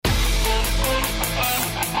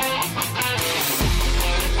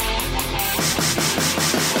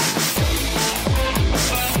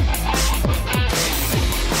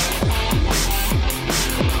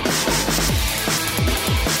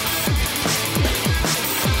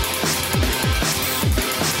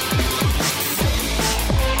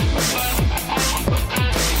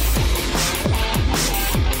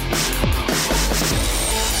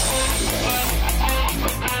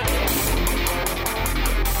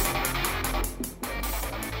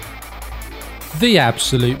the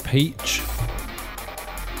absolute peach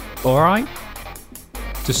Alright.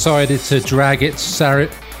 decided to drag its sorry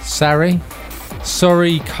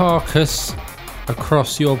carcass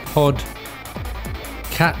across your pod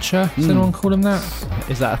catcher. Does anyone call him that?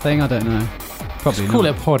 Is that a thing? I don't know. Probably Call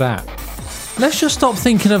not. it a pod app. Let's just stop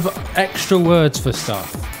thinking of extra words for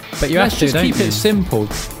stuff. But you Let's have to, just don't keep you? it simple.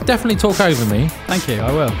 Definitely talk over me. Thank you,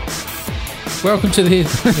 I will. Welcome to the...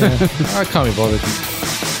 Yeah, I can't be bothered.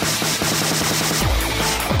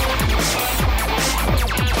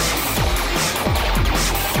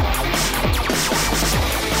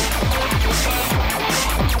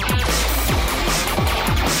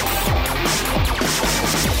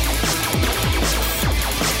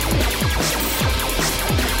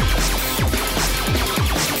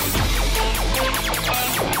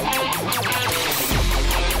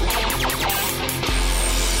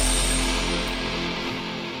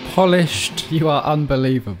 Polished. You are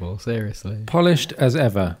unbelievable, seriously. Polished as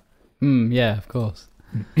ever. Yeah, of course.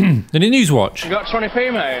 The News Watch. You got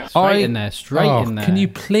 20p, mate? Straight in there, straight in there. Can you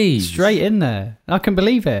please? Straight in there. I can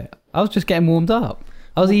believe it. I was just getting warmed up.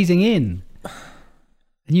 I was easing in.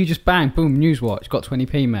 And you just bang, boom, Newswatch, got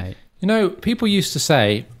 20p, mate. You know, people used to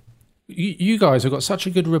say, you guys have got such a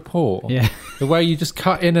good rapport. Yeah. The way you just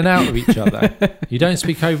cut in and out of each other. You don't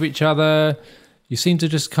speak over each other. You seem to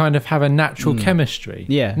just kind of have a natural chemistry.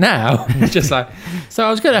 Yeah. Now, it's just like, so I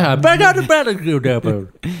was going to have...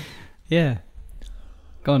 Yeah.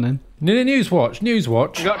 Go on then. News Watch.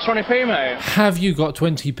 You got 20p, mate? Have you got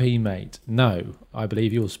 20p, mate? No. I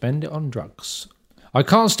believe you'll spend it on drugs. I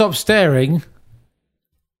can't stop staring,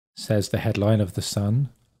 says the headline of The Sun.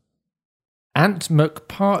 Ant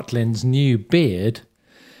McPartlin's new beard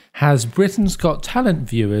has Britain's Got Talent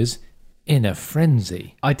viewers in a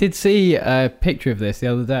frenzy. I did see a picture of this the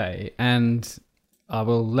other day, and I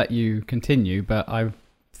will let you continue, but I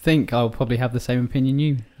think I'll probably have the same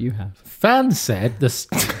opinion you have. Fans said the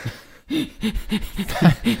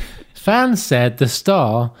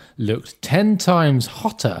star looked 10 times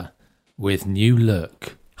hotter with new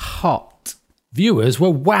look. Hot. Viewers were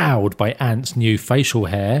wowed by Ant's new facial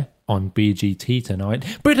hair on BGT tonight.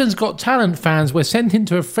 Britain's Got Talent fans were sent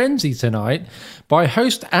into a frenzy tonight by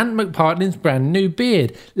host Ant McPartlin's brand new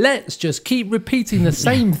beard. Let's just keep repeating the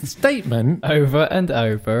same statement Over and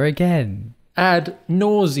over again. ad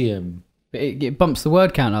nauseum. It bumps the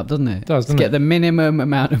word count up, doesn't it? It does, doesn't to it? get the minimum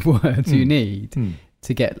amount of words you need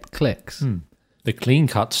to get clicks. The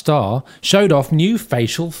clean-cut star showed off new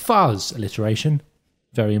facial fuzz. Alliteration.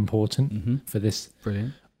 Very important for this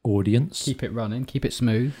Brilliant. audience. Keep it running. Keep it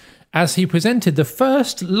smooth. As he presented the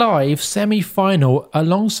first live semi-final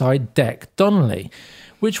alongside Dec Donnelly,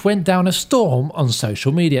 which went down a storm on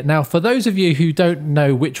social media. Now, for those of you who don't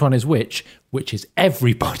know which one is which is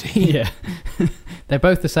everybody. Yeah. They're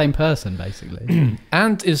both the same person, basically.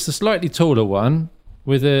 Ant is the slightly taller one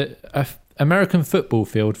with a American football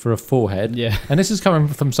field for a forehead. Yeah. And this is coming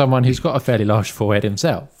from someone who's got a fairly large forehead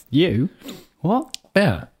himself. You? What?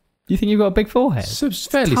 Yeah. You think you've got a big forehead?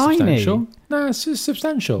 Fairly tiny. substantial. No, it's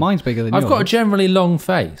substantial. Mine's bigger than I've yours. got a generally long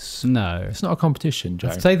face. No. It's not a competition, Joe.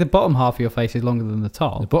 I'd say the bottom half of your face is longer than the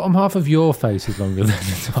top. The bottom half of your face is longer than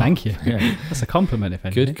the top. Thank you. Yeah. That's a compliment, if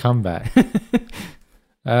anything. Good comeback.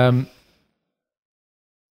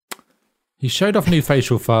 He showed off new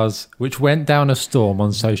facial fuzz, which went down a storm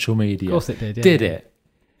on social media. Of course it did, yeah. Did it?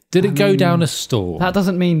 Did it go down a storm? That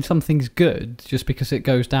doesn't mean something's good just because it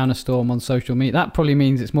goes down a storm on social media. That probably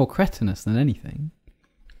means it's more cretinous than anything.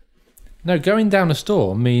 No, going down a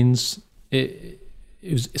storm means it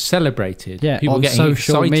was celebrated. Yeah, People on getting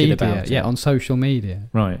social excited media. about it. Yeah, on social media.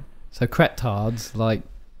 Right. So cretards, like,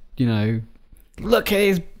 you know, look at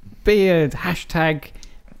his beard, hashtag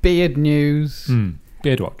beard news.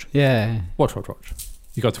 Beard watch. Yeah. Watch.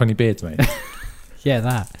 You got 20 beards, mate. Yeah,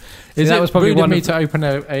 that. Is that it was probably rude of one me of- to open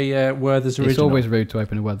a Werther's original? It's always rude to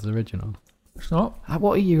open a Werther's original. It's not.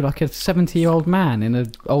 What are you, like a 70-year-old man in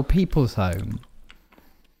an old people's home?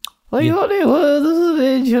 Well, you got any Werther's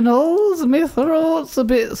originals? My throat's a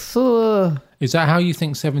bit sore. Is that how you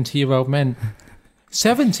think 70-year-old men...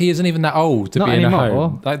 70 isn't even that old to Not be in a anymore.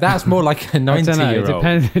 home. Like, that's more like a I don't know. It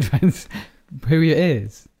 90-year-old. depends who it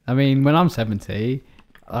is. I mean, when I'm 70,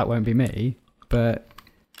 that won't be me. But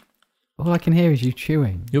all I can hear is you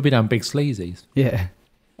chewing. You'll be down big sleazies. Yeah.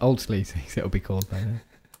 Old sleazies, it'll be called by then.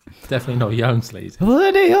 Definitely not young sleazies. Are there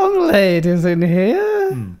any young ladies in here?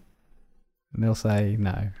 And they'll say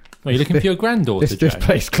no. Well, you're looking for your granddaughter, This Joe.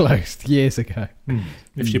 place closed years ago.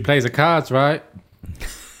 If she plays the cards right,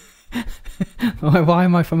 Why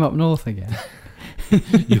am I from up north again?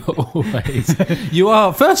 you're always... You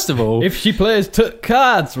are, first of all... If she plays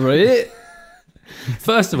cards, right?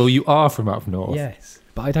 First of all, you are from up north. Yes,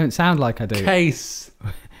 but I don't sound like I do. Case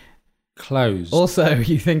closed. Also,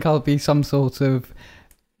 you think I'll be some sort of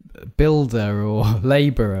builder or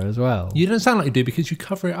labourer as well? You don't sound like you do because you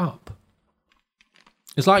cover it up.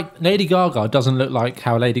 It's like Lady Gaga doesn't look like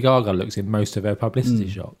how Lady Gaga looks in most of her publicity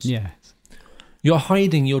shots. Yes. You're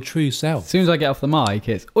hiding your true As self. soon as I get off the mic,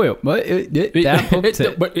 it's down, pump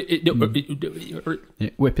tip.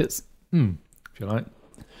 Whippets. If you like.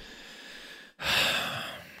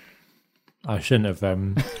 I shouldn't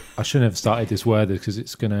have started this word because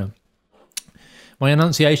it's gonna. My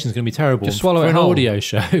enunciation is gonna be terrible. Just swallow for it an whole. audio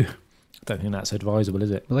show. I don't think that's advisable,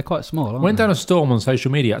 is it? Well, they're quite small, aren't Went they? down a storm on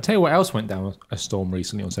social media. I'll tell you what else went down a storm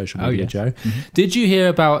recently on social media, yes. Joe. Did you hear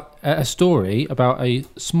about a story about a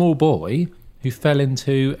small boy who fell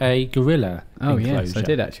into a gorilla enclosure? Yes, I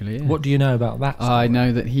did actually. Yeah. What do you know about that story? I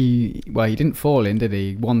know that he didn't fall in, did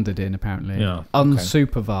he? He wandered in, apparently. Yeah, okay.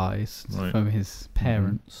 Unsupervised Right. from his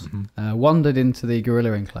parents. Wandered into the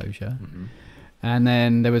gorilla enclosure. And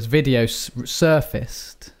then there was video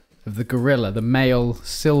surfaced of the gorilla, the male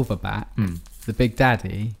silverback, the big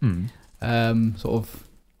daddy, sort of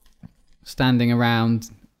standing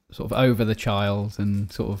around, sort of over the child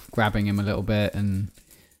and sort of grabbing him a little bit and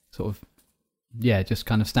sort of, just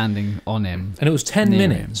kind of standing on him. And it was 10 near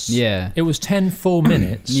minutes. him. Yeah. It was 10 full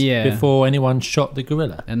minutes before anyone shot the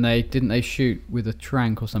gorilla. And they shoot with a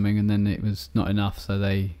trank or something, and then it was not enough, so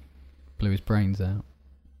they blew his brains out.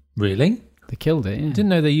 Really? They killed it, yeah. Didn't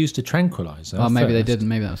know they used a tranquilizer. Oh, maybe they first. didn't.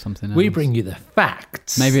 Maybe that was something else. We bring you the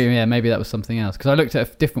facts. Maybe that was something else. Because I looked at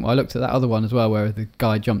a different one. I looked at that other one as well, where the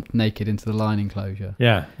guy jumped naked into the lion enclosure.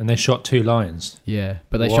 Yeah, and they shot 2 lions. Yeah,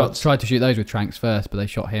 but they tried to shoot those with tranks first, but they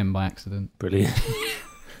shot him by accident. Brilliant.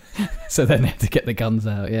 So then they had to get the guns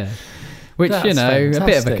out, yeah. Which, That's a bit of a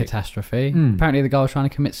fantastic. catastrophe. Apparently the guy was trying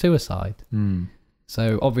to commit suicide.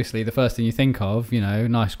 So obviously the first thing you think of,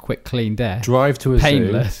 nice, quick, clean death. Drive to a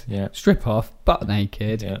Painless. zoo. Yeah. Strip off, butt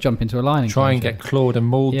naked, jump into a lining. Try and get clawed and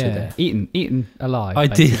mauled to death. Eaten alive.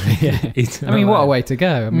 Ideally. basically. Eaten I mean, what a alive. way to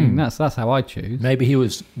go. I mean, that's how I choose. Maybe he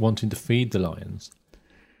was wanting to feed the lions.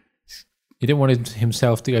 He didn't want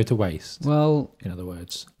himself to go to waste, Well, in other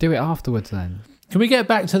words. do it afterwards then. Can we get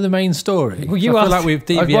back to the main story? Well, I feel like we've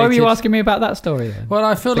deviated. Why were you asking me about that story then? Well,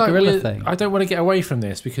 I feel The like gorilla thing. I don't want to get away from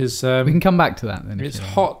this because We can come back to that then. if it's you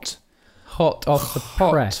like. hot off the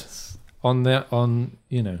hot. press. We'll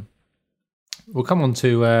come on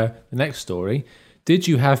to the next story. Did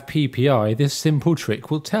you have PPI? This simple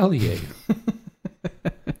trick will tell you.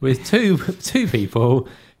 With two people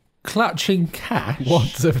clutching cash,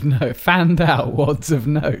 Fanned out wads of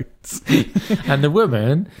notes. and the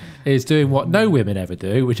woman is doing what no women ever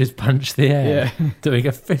do, which is punch the air, doing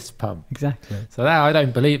a fist pump. Exactly. So that I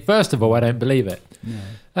don't believe. First of all, I don't believe it.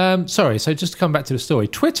 No. Sorry, so just to come back to the story,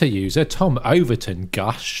 Twitter user Tom Overton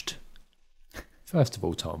gushed. First of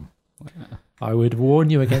all, Tom, I would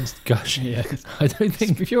warn you against gushing. Yes. I don't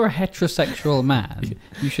think. If you're a heterosexual man,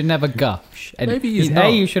 you should never gush. And Maybe he's not. A,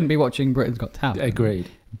 you shouldn't be watching Britain's Got Talent. Agreed.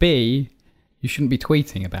 B, you shouldn't be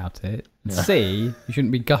tweeting about it. Yeah. C, you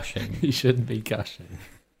shouldn't be gushing You shouldn't be gushing.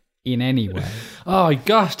 in any way. Oh, I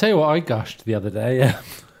gushed. Tell you what, I gushed the other day.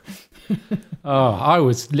 I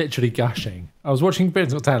was literally gushing. I was watching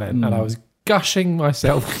Britain's Got Talent and I was gushing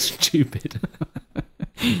myself stupid.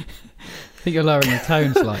 I think you're lowering the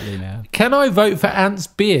tone slightly now. Can I vote for Ant's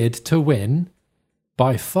Beard to win?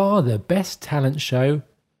 By far the best talent show.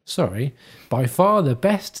 Sorry, by far the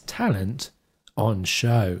best talent on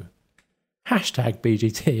show. Hashtag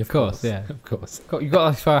BGT, of course, yeah. Of course. You've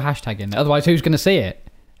got to throw a hashtag in there. Otherwise, who's going to see it?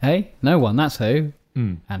 Hey? No one, that's who.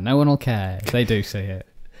 And no one will care if they do see it.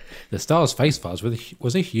 The star's face fuzz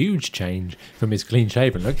was a huge change from his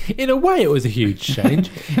clean-shaven look. In a way, it was a huge change.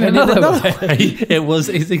 And in another way, it was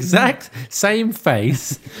his exact same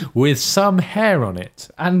face with some hair on it.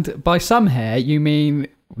 And by some hair, you mean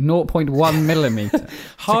 0.1 millimetre.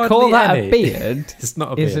 Hardly to call that any. a beard It's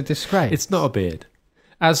not a beard. is a disgrace. It's not a beard.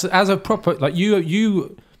 As a proper, like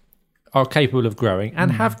you are capable of growing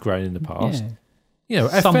and have grown in the past. Yeah.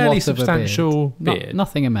 A Somewhat fairly of a beard. substantial beard.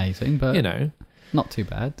 Nothing amazing, but not too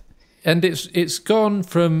bad. And it's gone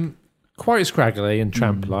from quite scraggly and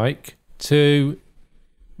tramp-like to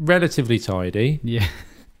relatively tidy. Yeah.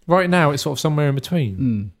 Right now, it's sort of somewhere in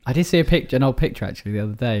between. I did see an old picture actually the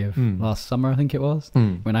other day of last summer, I think it was,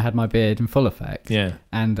 when I had my beard in full effect. Yeah.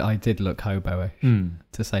 And I did look hobo-ish,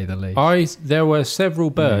 to say the least. There were several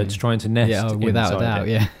birds trying to nest. Yeah, without a inside doubt,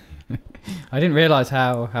 it. yeah. I didn't realise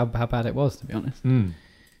how bad it was, to be honest.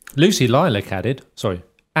 Lucy Lilac added,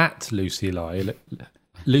 at Lucy Lilac,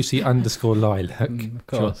 Lucy _Lilac. Of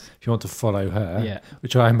course. If you want to follow her, Yeah.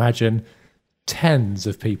 which I imagine tens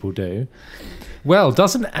of people do. Well,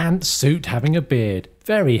 doesn't Ant suit having a beard?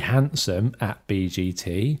 Very handsome at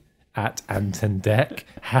BGT, at Ant and Dec,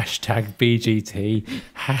 hashtag BGT,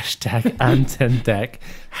 hashtag Ant and Dec,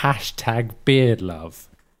 hashtag beard love.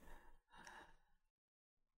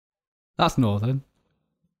 That's northern.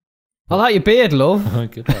 I like your beard, love. Oh,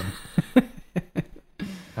 good one.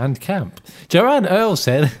 And camp. Joanne Earl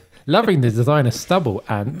said, loving the designer stubble,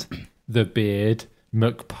 Ant, the beard,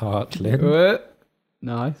 McPartlin.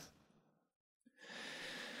 Nice.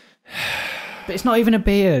 But it's not even a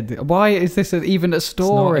beard. Why is this even a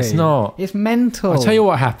story? It's not. It's mental. I'll tell you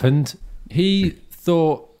what happened. He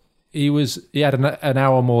thought he had an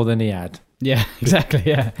hour more than he had. Yeah, exactly,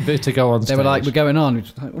 yeah. A bit to go on stage. They were like, we're going on. We're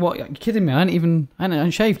just like, what? Are you kidding me? I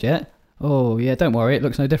ain't shaved yet. Oh, yeah, don't worry. It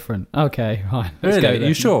looks no different. Okay, right. Let's really? go then.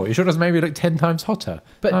 You sure? You sure it doesn't maybe look 10 times hotter?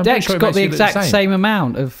 But I'm Dec's sure it got makes the you look exact same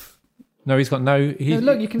amount of... No, he's got no... No,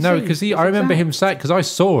 look, you can see. No, because I remember him saying... Because I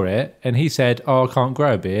saw it, and he said, oh, I can't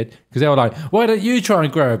grow a beard. Because they were like, why don't you try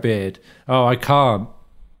and grow a beard? Oh, I can't.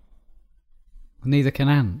 Neither can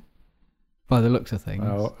Ant, by the looks of things.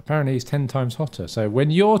 Well, apparently he's 10 times hotter. So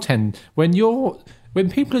when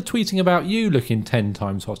people are tweeting about you looking 10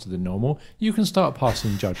 times hotter than normal, you can start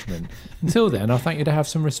passing judgment. Until then, I thank you to have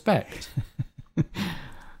some respect.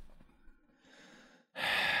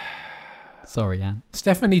 Sorry, Ant.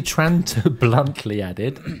 Stephanie Tranter bluntly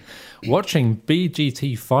added, watching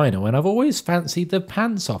BGT final, and I've always fancied the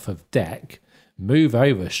pants off of Dec. Move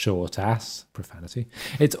over, short ass. Profanity.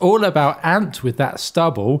 It's all about Ant with that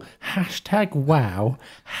stubble. Hashtag wow.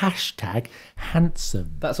 Hashtag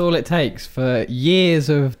handsome. That's all it takes for years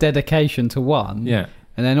of dedication to one. Yeah.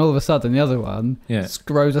 And then all of a sudden the other one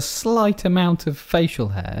grows a slight amount of facial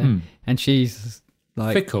hair and she's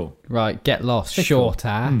like... Fickle. Right, get lost, Fickle. short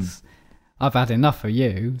ass. I've had enough of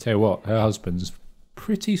you. Tell you what, her husband's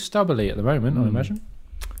pretty stubbly at the moment, I imagine.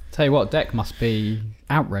 Tell you what, Dec must be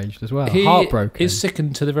outraged as well. He heartbroken. is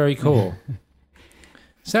sickened to the very core.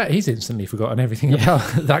 So he's instantly forgotten everything about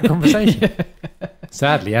that conversation.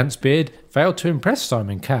 Sadly, Ant's beard failed to impress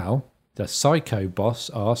Simon Cowell. The Psycho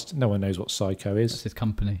boss asked. No one knows what Psycho is. That's his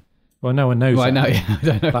company. Well, no one knows. Well, I that. know. Yeah, I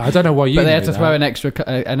don't know. But I don't know why you. But they know had to that. throw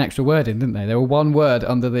an extra word in, didn't they? There were one word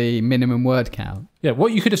under the minimum word count. Yeah,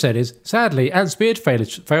 what you could have said is, sadly, Ant's beard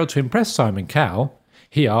failed to impress Simon Cowell.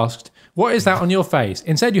 He asked, what is that on your face?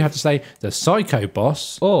 Instead, you have to say, the Psycho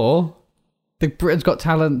boss. Or the Britain's Got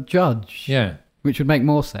Talent judge. Yeah. Which would make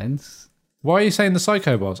more sense. Why are you saying the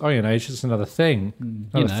Psycho boss? Oh, it's just another thing.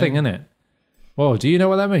 Another thing, isn't it? Well, do you know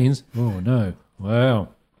what that means? Oh, no.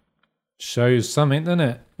 Well, shows something, doesn't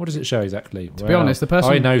it? What does it show exactly? To be honest, the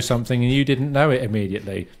person... I know something and you didn't know it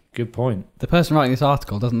immediately. Good point. The person writing this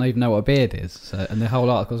article doesn't even know what a beard is, and the whole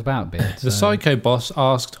article's about beards. The Psycho boss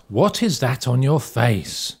asked, what is that on your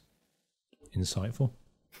face? Insightful.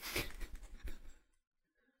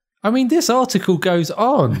 I mean, this article goes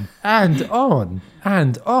on and on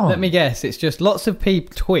and on. Let me guess, it's just lots of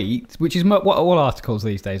people tweet, which is what all articles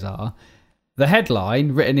these days are. The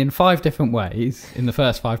headline written in 5 different ways in the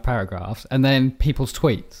first 5 paragraphs, and then people's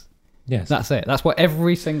tweets. Yes. That's it. That's what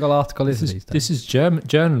every single article is these days. This is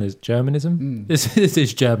Germanism. This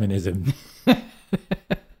is Germanism.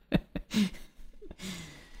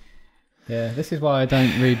 Yeah, this is why I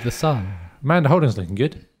don't read The Sun. Amanda Holden's looking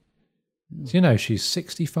good. So, she's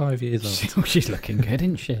 65 years old. She's looking good,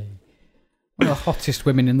 isn't she? One of the hottest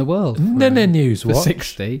women in the world. Nene News for Watch.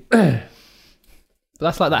 60. But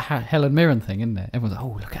that's like that Helen Mirren thing, isn't it? Everyone's like,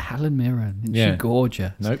 oh, look at Helen Mirren. Isn't she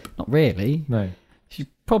gorgeous? Nope. Not really. No. She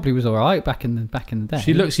probably was all right back in the day.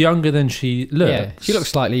 She looks younger than she looks. Yeah, she looks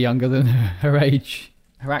slightly younger than her age,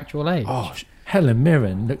 her actual age. Oh, Helen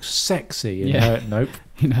Mirren looks sexy in her... Nope.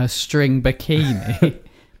 In her string bikini.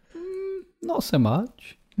 Not so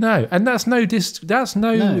much. No, and that's no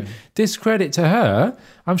discredit to her.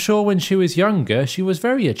 I'm sure when she was younger, she was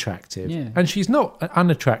very attractive. Yeah. And she's not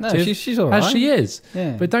unattractive. No, she's all right. As she is.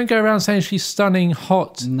 Yeah. But don't go around saying she's stunning,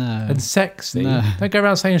 hot, and sexy. No. Don't go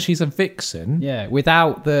around saying she's a vixen. Yeah,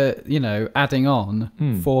 without the, adding on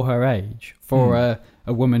for her age, for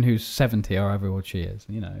a woman who's 70 or however old she is,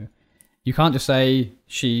 You can't just say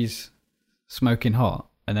she's smoking hot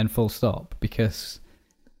and then full stop, because...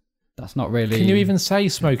 That's not really... Can you even say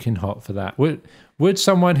smoking hot for that? Would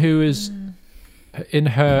someone who is in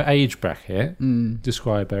her age bracket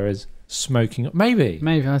describe her as smoking? Maybe.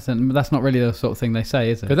 I think that's not really the sort of thing they say,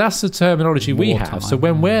 is it? But that's the terminology we Wartime, have. So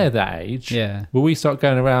when we're that age, will we start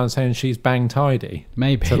going around saying she's bang tidy?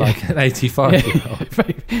 Maybe. To like an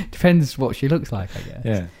 85-year-old. Depends what she looks like, I guess.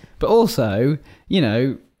 Yeah. But also,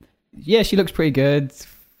 she looks pretty good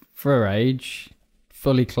for her age,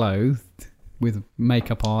 fully clothed. with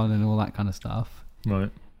makeup on and all that kind of stuff. Right.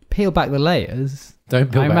 Peel back the layers. Don't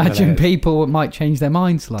peel I back the imagine layers. people might change their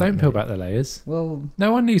minds slightly. Don't peel back the layers. Well,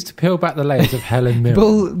 No one needs to peel back the layers of Helen Mirren.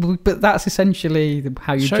 well, but that's essentially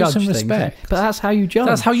how you Show judge some things. respect. But that's how you judge.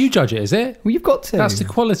 That's how you judge it, is it? Well, you've got to. That's the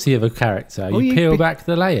quality of a character. Well, You you peel be- back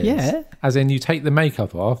the layers. Yeah. As in, you take the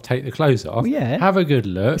makeup off, take the clothes off. Well, yeah. Have a good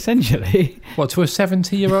look. Essentially. What, to a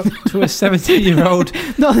 70-year-old, to a 70-year-old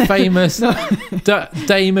Not, famous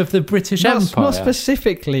dame of the British Empire? not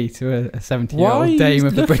specifically to a Why are 70-year-old you dame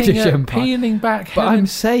of the looking British at Empire. peeling back But Helen? I'm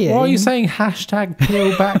saying... Why are you saying hashtag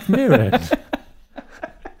peel back Mirren?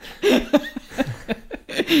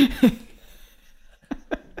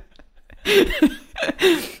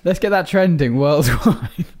 Let's get that trending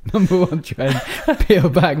worldwide. Number one trend. Peel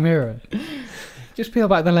back mirror. Just peel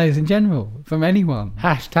back the layers in general from anyone.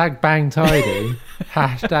 Hashtag bang tidy.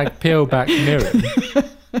 Hashtag peel back Mirren.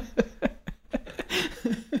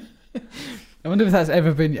 I wonder if that's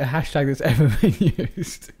ever been a hashtag that's ever been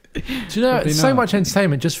used. Do you know, Probably so not. much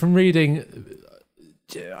entertainment just from reading.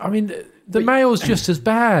 I mean, the male's just as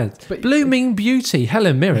bad. But- Blooming beauty.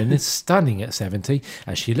 Helen Mirren is stunning at 70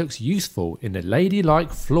 as she looks youthful in a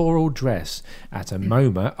ladylike floral dress at a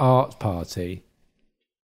MoMA art party.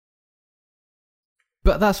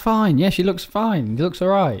 But that's fine. Yeah, she looks fine. She looks all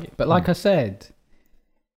right. But like I said,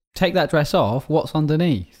 take that dress off. What's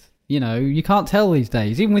underneath? You know, you can't tell these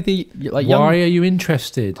days. Even with the like young. Why are you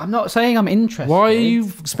interested? I'm not saying I'm interested. Why are you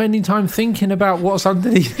spending time thinking about what's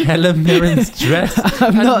underneath Helen Mirren's dress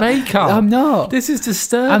I'm and not- makeup? I'm not. This is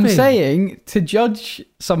disturbing. I'm saying to judge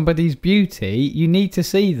somebody's beauty, you need to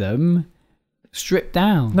see them stripped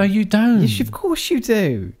down. No, you don't. Yes, of course you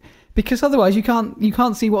do. Because otherwise, you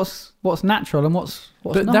can't see what's natural and what's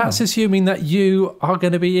But not. that's assuming that you are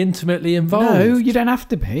going to be intimately involved. No, you don't have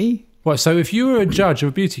to be. Well, so if you were a judge of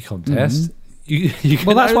a beauty contest, you can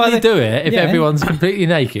Well, that's why only they- do it if yeah. everyone's completely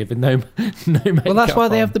naked with no makeup. Well, that's why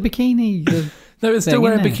they on. have the bikini. No, it's still thing,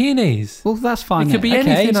 wearing isn't it? bikinis. Well, that's fine. It could then. be Okay,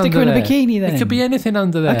 anything stick under her in a there. bikini then. It could be anything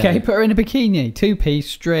under there. Okay, put her in a bikini, 2-piece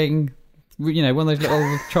string. You know, one of those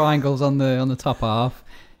little triangles on the top half.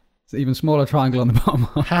 It's an even smaller triangle on the bottom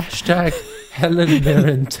half. Hashtag Helen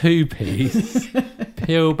Mirren 2-piece.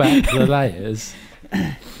 Peel back the layers.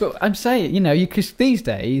 But I'm saying, you know, because these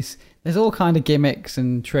days there's all kind of gimmicks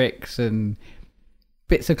and tricks and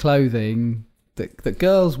bits of clothing that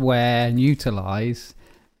girls wear and utilize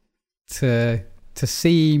to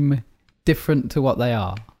seem different to what they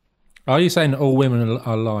are. Are you saying all women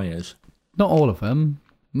are liars? Not all of them,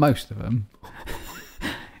 most of them.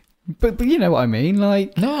 but you know what I mean?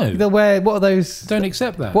 Like No. they'll wear what are those? Don't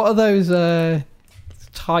accept that. What are those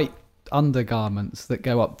tight undergarments that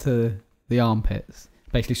go up to the armpits?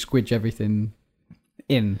 Basically, squidge everything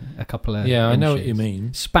in a couple of Yeah, I know what inches. you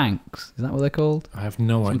mean. Spanks, is that what they're called? I have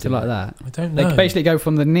no Something idea. like that. I don't They know. basically go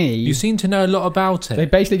from the knee. You seem to know a lot about They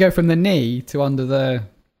it. basically go from the knee to under the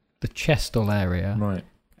chestal area, Right,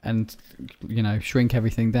 and you know shrink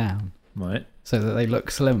everything down right. so that they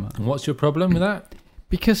look slimmer. And what's your problem with that?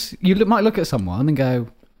 Because you might look at someone and go,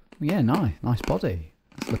 "Yeah, nice body,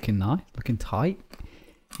 it's looking nice, looking tight,"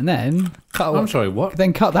 and then I'm sorry, what?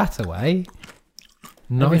 cut that away.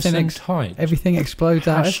 Nice Everything and ex- tight. Everything explodes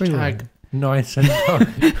out everywhere. Hashtag nice and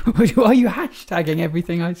tight. Why are you hashtagging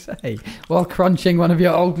everything I say while crunching one of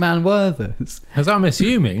your old man Werthers? Because I'm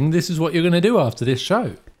assuming this is what you're going to do after this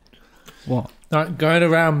show. What? Like going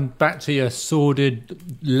around back to your sordid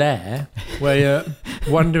lair where you're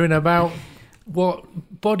wondering about what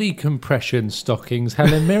body compression stockings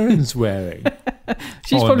Helen Mirren's wearing.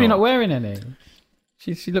 She's Or probably not. not wearing any.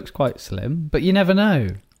 She looks quite slim, but you never know.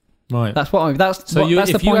 Right. That's what. That's So what,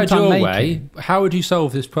 that's if the you point had I'm your making. way, how would you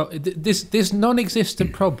solve this this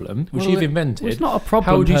non-existent problem which Well, you've it- invented? Well, it's not a problem.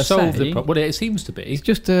 how would you per solve se. the problem? Well, it seems to be. It's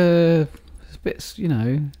just a bit. You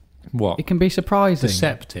know, What? it can be surprising.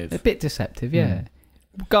 Deceptive. A bit deceptive, yeah.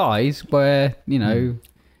 Guys, where you know,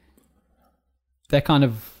 they're kind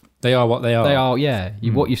of. They are what they are. They are, yeah.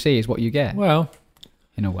 Mm. What you see is what you get, Well,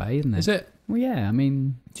 in a way, isn't it? is it? Well, yeah. I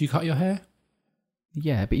mean, Do you cut your hair?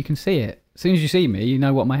 yeah, but you can see it. As soon as you see me, you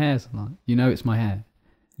know what my hair's like. You know it's my hair.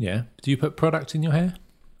 Yeah. Do you put product in your hair?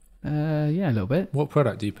 Yeah, a little bit. What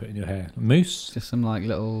product do you put in your hair? Mousse? Just some like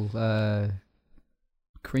little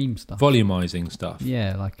cream stuff. Volumizing stuff.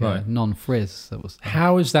 Yeah, like Right. non-frizz. That was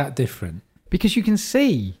How is that different? because you can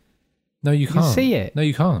see. No, you You can't. can see it. No,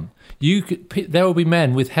 you can't. There will be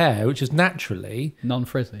men with hair which is naturally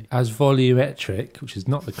Non-frizzy. as volumetric, which is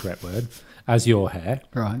not the correct word, as your hair,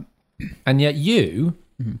 Right. and yet you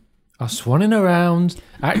Mhm. are swanning around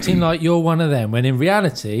acting like you're one of them, when in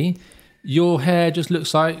reality your hair just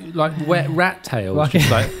looks like wet rat tails, Like-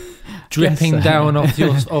 just like dripping Yes. down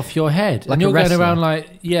off your head, Like and a you're going wrestler. around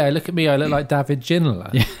like, yeah, look at me, I look like David Ginola,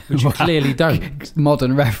 Yeah. which you Wow. clearly don't.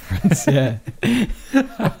 Modern reference, yeah.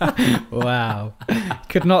 Wow.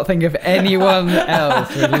 Could not think of anyone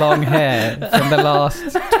else with long hair from the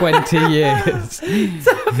last 20 years.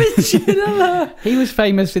 He was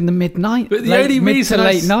famous in the mid-90s. But the only mid reason to I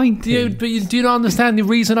late s- 90s. do you not understand the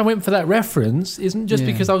reason I went for that reference? Isn't just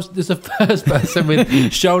Yeah. because I was the first person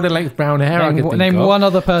with shoulder length brown hair. I could think Name of. one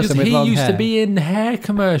other Because person with he long used hair. to be in hair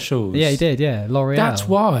commercials. Yeah, he did, yeah. L'Oreal. That's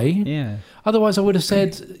why. Yeah. Otherwise, I would have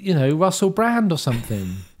said, Russell Brand or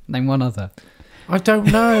something. Name one other. I don't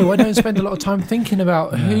know. I don't spend a lot of time thinking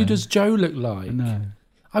about who No. does Joe look like. No.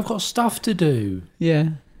 I've got stuff to do. Yeah.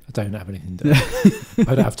 I don't have anything to do.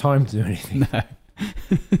 I don't have time to do anything. No.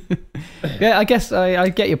 Yeah, I guess I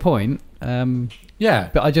get your point. Yeah.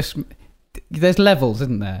 But I just... There's levels,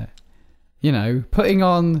 isn't there? Putting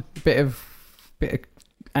on a bit of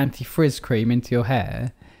anti-frizz cream into your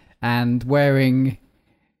hair and wearing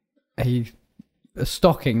a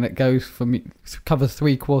stocking that covers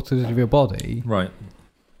 3/4 of your body. Right.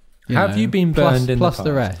 Have you been burned in plus the the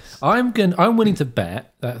past? rest? I'm willing to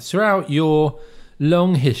bet that throughout your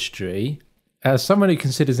long history, as someone who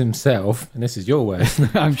considers himself, and this is your words,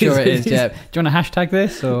 I'm sure it is. Yeah. Do you want to hashtag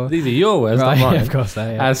this or? these are your words, Right, not mine, yeah, of course.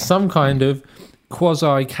 Yeah. as some kind of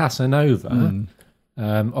quasi Casanova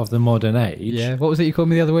Mm. of the modern age. Yeah. What was it you called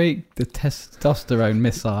me the other week? The testosterone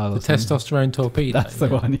missile. The or something. testosterone torpedo. That's the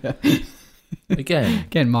yeah. one. Yeah. Again,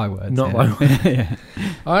 Again, my words. Not yeah. my words. Yeah.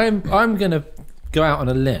 I'm going to go out on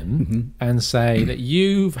a limb Mhm. and say that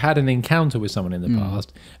you've had an encounter with someone in the Mm.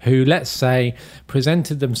 past who, let's say,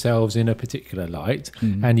 presented themselves in a particular light,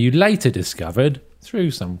 Mm. and you later discovered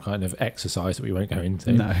through some kind of exercise that we won't go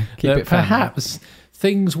into No. Keep that it family. perhaps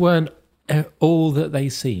things weren't all that they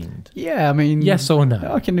seemed. Yeah. I mean. Yes or no?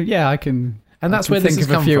 I can. Yeah. I can. And I that's can where this think has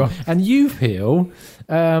of a come few. from. And you feel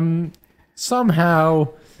somehow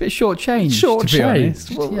Bit shortchanged, to be Shortchanged,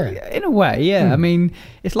 honest. Well, yeah. in a way, yeah. Hmm. I mean,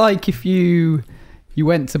 it's like if you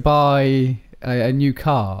went to buy a new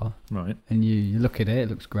car right. and you look at it, it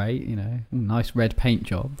looks great, nice red paint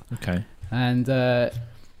job, Okay. and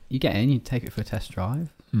you get in, you take it for a test drive,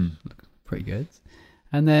 Hmm. pretty good,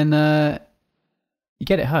 and then you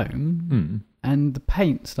get it home, Hmm. and the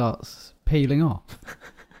paint starts peeling off,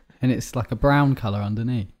 and it's like a brown colour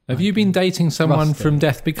underneath. Have you been dating someone rusty. from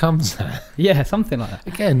Death Becomes Her? Yeah, something like that.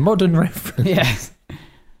 Again, modern reference. Yeah.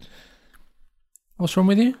 What's wrong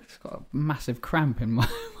with you? It's got a massive cramp in my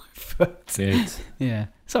foot. Good. Yeah.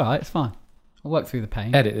 It's all right. It's fine. I'll work through the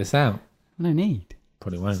pain. Edit this out. No need.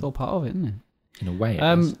 Probably It's won't. all part of it, isn't it? In a way,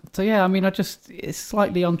 it is. So, yeah, I mean, it's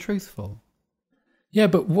slightly untruthful. Yeah,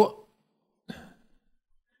 but what...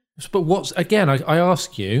 But what's... Again, I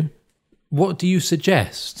ask you, what do you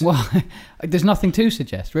suggest? Well, there's nothing to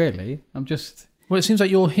suggest, really. I'm just... Well, it seems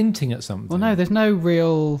like you're hinting at something. Well, no, there's no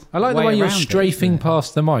real I like the way you're around it, strafing is there?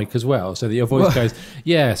 past the mic as well, so that your voice Well- goes,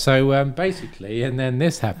 yeah, so basically, and then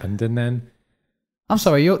this happened, and then, I'm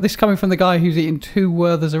sorry, this is coming from the guy who's eating 2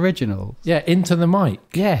 Werther's Originals. yeah, into the mic.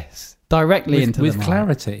 Yes. Directly into with the mic.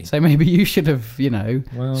 clarity. So maybe you should have,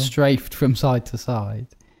 Well, strafed from side to side.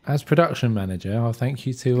 as production manager, I'll thank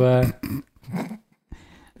you to...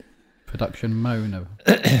 Production moaner.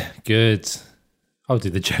 Good. I'll do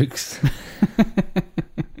the jokes.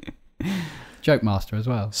 Joke master as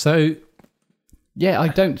well. So Yeah, I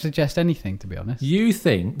don't suggest anything, to be honest. you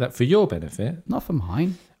think that for your benefit, Not for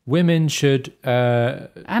mine. women should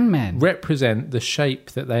And men. represent the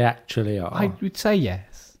shape that they actually are? I would say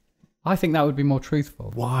yes. I think that would be more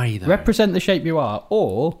truthful. Why, though? Represent the shape you are,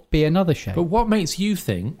 or be another shape. But what makes you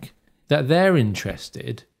think that they're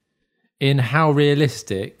interested in how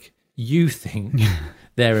realistic you think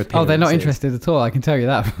their appearance Oh, they're not is? interested at all. I can tell you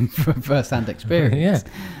that from first-hand experience.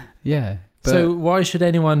 Yeah. But, So why should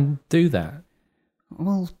anyone do that?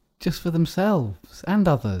 well, just for themselves and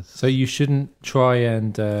others. So you shouldn't try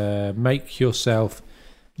and make yourself...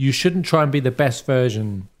 You shouldn't try and be the best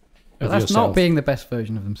version But of that's yourself. not being the best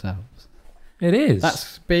version of themselves. It is.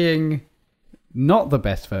 That's being not the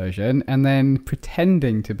best version and then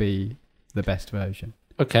pretending to be the best version.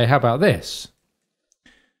 Okay, how about this?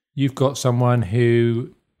 You've got someone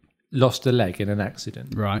who lost a leg in an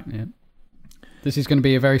accident. Right, yeah. This is going to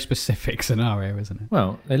be a very specific scenario, isn't it?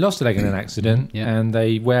 Well, they lost a leg in an accident Yeah. and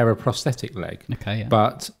they wear a prosthetic leg. Okay, yeah.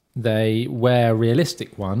 But they wear a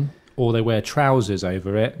realistic one or they wear trousers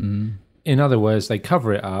over it. Mm. In other words, they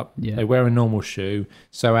cover it up. Yeah. They wear a normal shoe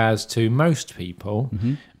so as to most people,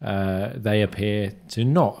 Mhm. they appear to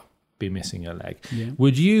not be missing a leg. Yeah.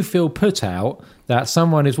 Would you feel put out that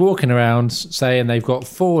someone is walking around saying they've got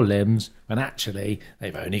 4 limbs when actually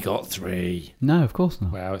they've only got 3? No, of course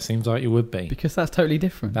not. Well, it seems like you would be. Because that's totally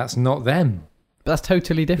different. That's not them. That's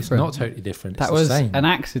totally different. It's not totally different. It's That the was same. an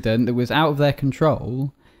accident that was out of their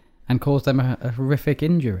control and caused them a horrific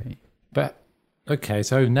injury. But, okay,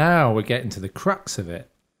 so now we're getting to the crux of it.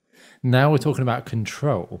 Now we're talking about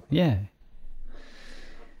control. Yeah.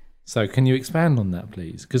 So can you expand on that,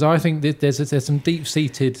 please? Because I think that there's some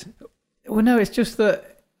deep-seated... Well, no, it's just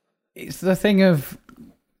that it's the thing of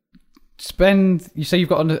you say you've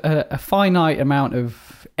got a finite amount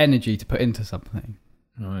of energy to put into something.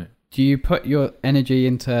 Right. Do you put your energy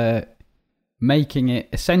into making it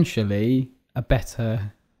essentially a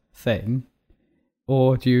better thing?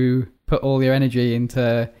 Or do you put all your energy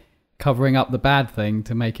into covering up the bad thing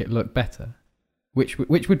to make it look better? Which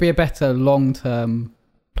would be a better long-term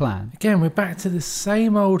plan? Again, we're back to the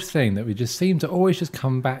same old thing that we just seem to always just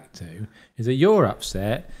come back to, is that you're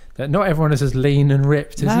upset that not everyone is as lean and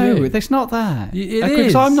ripped as you. No, it's not that. It Because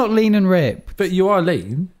is. I'm not lean and ripped. But you are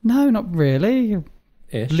lean. No, not really.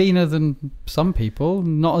 Ish. Leaner than some people,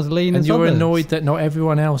 not as lean And as you're others. annoyed that not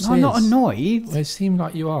everyone else No, is. I'm not annoyed. Well, it seemed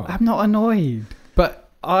like you are. I'm not annoyed. But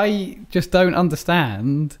I just don't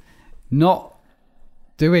understand not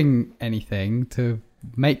doing anything to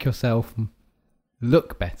make yourself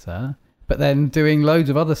look better, but then doing loads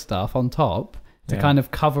of other stuff on top to Yeah. kind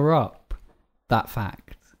of cover up that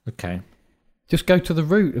fact. Okay. Just go to the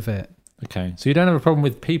root of it. Okay. So you don't have a problem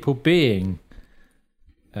with people being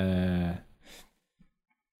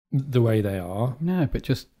the way they are, No, but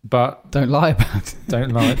just but don't lie about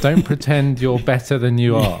it. don't pretend you're better than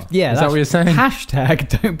you are. Yeah, Is that what you're saying?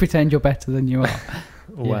 Hashtag don't pretend you're better than you are.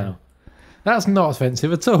 Wow. That's not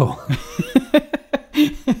offensive at all.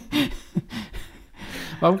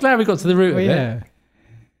 Well, I'm glad we got to the root Well, of it. yeah.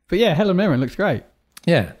 But yeah, Helen Mirren looks great.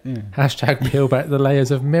 Yeah. Yeah. Hashtag peel back the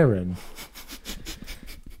layers of Mirren.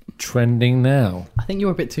 Trending now. I think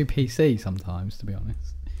you're a bit too PC sometimes, to be honest.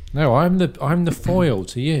 No, I'm the foil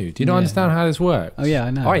to you. Do you not Yeah. understand how this works? Oh, yeah,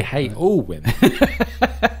 I know. I hate all women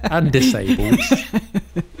and disabled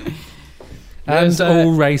and There's,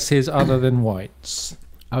 all races other than whites.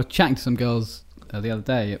 I was chatting to some girls the other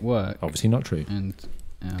day at work, Obviously not true. and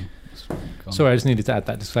it's gone. Sorry, I just needed to add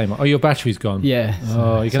that disclaimer. Oh, your battery's gone. Yeah.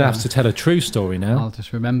 Oh, you're gonna have to tell a true story now, I'll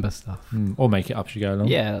just remember stuff. or make it up as you go along.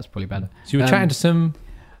 Yeah, that's probably better. So you were chatting to some.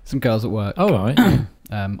 Some girls at work. Oh right.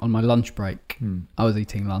 On my lunch break, I was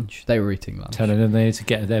eating lunch. They were eating lunch. Telling them they need to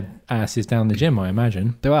get their asses down the gym. I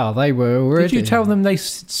imagine. Well, they were already. Did you tell them they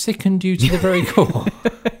sickened you to the very core?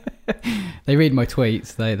 They read my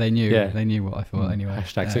tweets. They knew. Yeah. They knew what I thought anyway.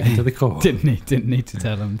 Hashtag sickened to the core. Didn't need to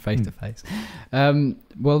tell them face to face.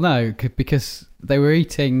 Well, no, because they were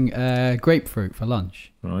eating grapefruit for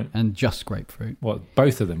lunch, Right. and just grapefruit. What?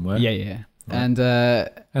 Both of them were. Yeah. Right. And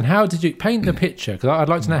And how did you paint the picture? Because I'd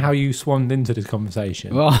like to know how you swanned into this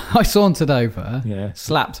conversation. well, I sauntered over, Yeah.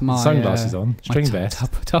 slapped my Sunglasses on, my string vest.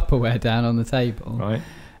 Tupperware down on the table,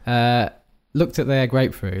 Right. looked at their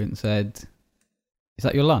grapefruit and said, "Is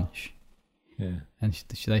that your lunch?" Yeah. And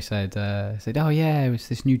they said, "Oh yeah, it's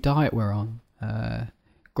this new diet we're on,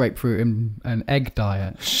 grapefruit and egg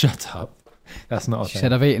diet." Shut up. That's not a She thing.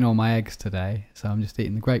 said, "I've eaten all my eggs today, so I'm just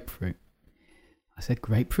eating the grapefruit." I said,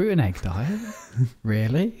 "Grapefruit and egg diet?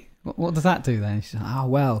 Really? What does that do then?" She said, "Oh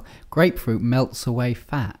well, grapefruit melts away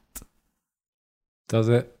fat." Does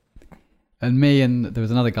it? And me and there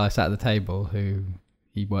was another guy sat at the table who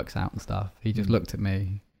he works out and stuff. He just looked at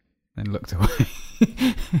me, then looked away.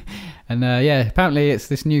 And yeah, apparently it's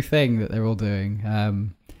this new thing that they're all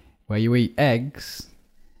doing, where you eat eggs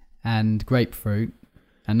and grapefruit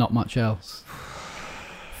and not much else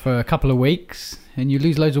for a couple of weeks, and you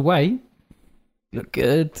lose loads of weight, look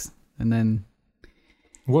good, and then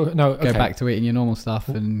Well, no. go Okay. back to eating your normal stuff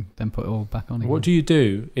and then put it all back on again. What do you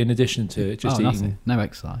do in addition to just eating? Nothing. No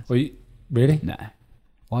exercise. Well, really? No.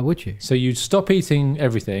 Why would you? So you'd stop eating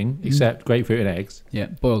everything except grapefruit and eggs, Yeah,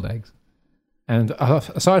 boiled eggs. and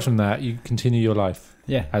aside from that, you continue your life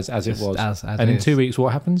Yeah, as it just was. As And in is. 2 weeks,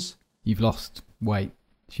 what happens? You've lost weight.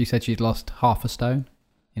 She said she'd lost half a stone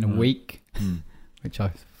in a Right. week, Hmm. which I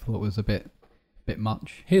thought was a bit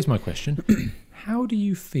much. Here's my question: how do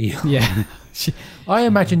you feel? Yeah, I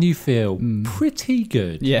imagine you feel pretty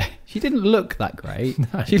good. yeah. She didn't look that great.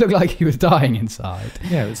 No. She looked like she was dying inside.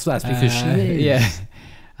 Yeah, that's because she is. Yeah,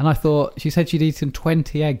 and I thought she said she'd eaten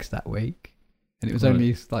 20 eggs that week, and it was Right.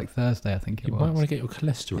 only like Thursday, I think it You was. might want to get your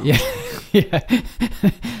cholesterol. Yeah,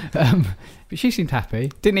 yeah. But she seemed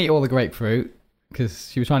happy. Didn't eat all the grapefruit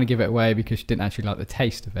because she was trying to give it away because she didn't actually like the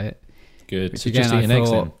taste of it. Good. Which So again, just eating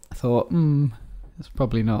eggs then. I thought, that's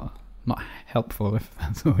probably not not helpful if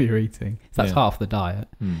that's all you're eating. That's Yeah. half the diet.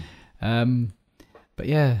 But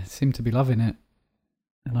yeah, seemed to be loving it.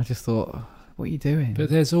 And I just thought, what are you doing? But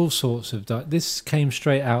there's all sorts of diet. This came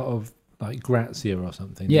straight out of like Grazia or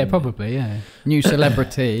something. yeah, didn't it? probably, yeah. New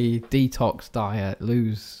celebrity, detox diet,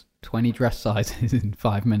 lose 20 dress sizes in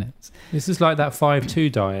 5 minutes. This is like that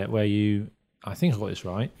 5-2 diet where I think I got this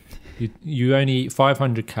right. You only eat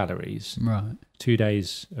 500 calories Right, 2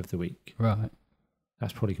 days of the week. right.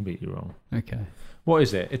 That's probably completely wrong. Okay. What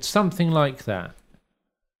is it? It's something like that.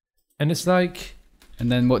 And it's like,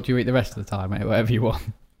 And then what do you eat the rest of the time? Whatever you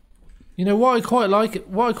want. you know, what I quite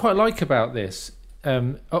like about this,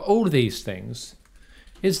 all of these things,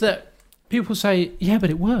 is that people say, yeah, but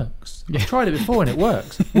it works. I've tried it before and it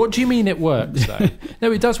works. What do you mean it works, though?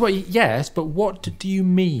 No, it does work. Yes, but what do you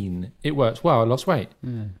mean it works? Well, I lost weight.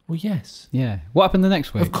 Yeah. Well, yes. Yeah. What happened the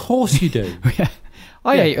next week? Of course you do.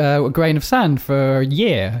 I Yeah. ate a grain of sand for a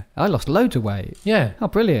year. I lost loads of weight. Yeah. Oh,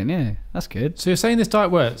 brilliant. Yeah, that's good. So you're saying this diet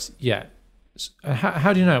works? Yeah.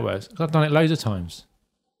 How do you know it works? 'Cause I've done it loads of times.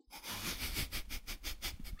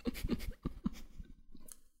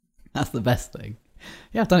 That's the best thing.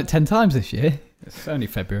 Yeah, I've done it 10 times this year. It's only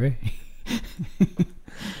February.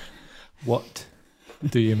 What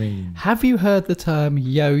do you mean? Have you heard the term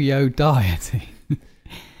yo-yo dieting?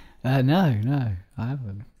 No, I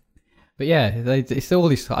haven't. But yeah, it's all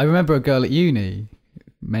these. I remember a girl at uni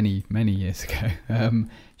many years ago.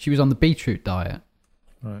 She was on the beetroot diet.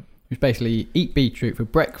 Right. Which basically eat beetroot for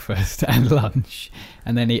breakfast and lunch,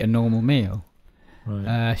 and then eat a normal meal.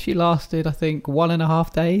 Right. She lasted, I think,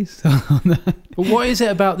 1.5 days. But what is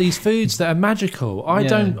it about these foods that are magical?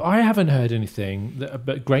 Yeah. I haven't heard anything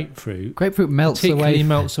but grapefruit Grapefruit melts particularly away.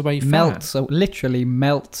 melts away fat. Literally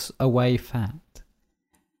melts away fat.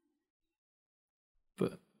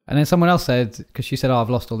 But- And then someone else said, because she said, "Oh, I've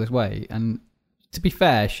lost all this weight," and to be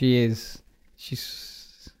fair, she's.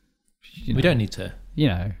 We don't need to.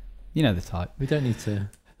 You know the type. We don't need to.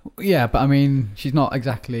 Yeah, but I mean, she's not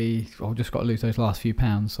exactly, I've just got to lose those last few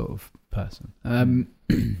pounds sort of person.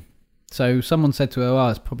 So someone said to her, "Oh,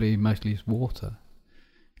 it's probably mostly just water."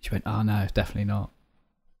 She went, "Oh, no, it's definitely not."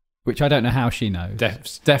 Which I don't know how she knows.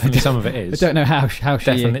 Definitely some of it is. I don't know how she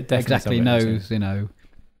Definitely exactly some of it is, knows,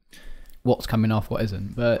 what's coming off, what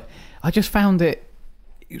isn't. But I just found it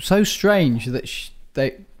so strange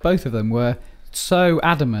that both of them were so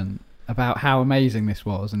adamant about how amazing this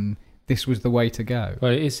was and this was the way to go.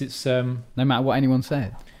 Well, it's No matter what anyone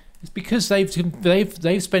said. It's because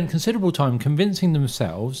they've spent considerable time convincing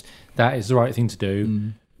themselves that is the right thing to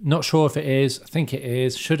do. Not sure if it is. I think it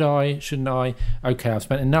is. Should I? Shouldn't I? Okay, I've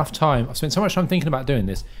spent enough time. I've spent so much time thinking about doing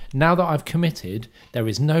this. Now that I've committed, there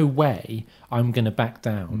is no way I'm going to back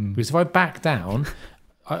down. Because if I back down,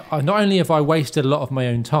 I not only have I wasted a lot of my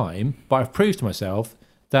own time, but I've proved to myself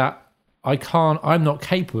that I'm not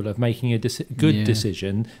capable of making a good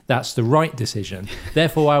decision that's the right decision.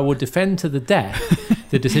 Therefore, I will defend to the death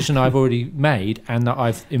the decision I've already made and that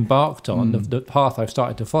I've embarked on, the path I've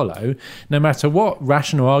started to follow, no matter what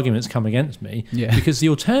rational arguments come against me, because the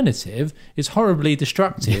alternative is horribly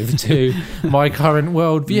destructive to my current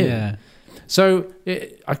worldview. Yeah. So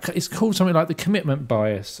it's called something like the commitment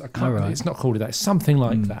bias. It's not called that. It's something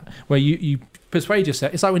like that, where you persuade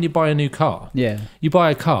yourself. It's like when you buy a new car. Yeah. You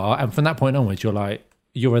buy a car, and from that point onwards,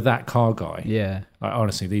 you're a that car guy. Yeah. Like,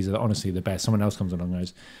 honestly, these are honestly the best. Someone else comes along and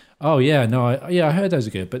goes, "Oh yeah, no, I heard those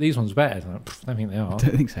are good, but these ones are better." I don't think they are. I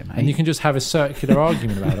don't think so, mate. And you can just have a circular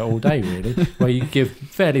argument about it all day, really, where you give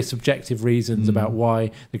fairly subjective reasons about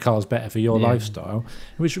why the car's better for your lifestyle,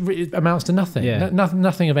 which amounts to nothing. Yeah.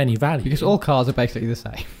 Nothing of any value. Because all cars are basically the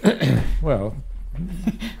same. Well,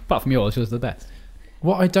 Apart from yours was the best.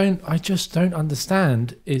 what I just don't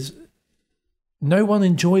understand is no one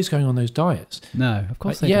enjoys going on those diets. No, of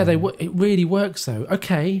course Like, they don't. it really works though.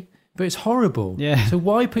 Okay, but it's horrible. Yeah. So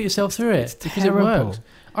why put yourself through it? Because terrible. it works.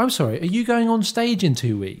 I'm sorry. Are you going on stage in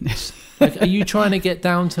 2 weeks? Like, are you trying to get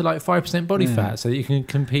down to like 5% body fat so that you can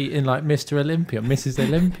compete in like Mr. Olympia, Mrs.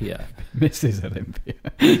 Olympia? Mrs. Olympia.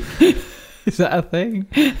 Is that a thing?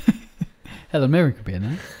 Helen Mirren could be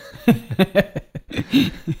in that.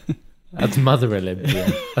 That's Mother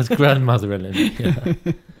Olympia. That's Grandmother Olympia.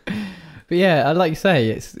 But yeah, like you say,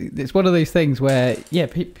 it's one of those things where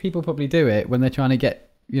people probably do it when they're trying to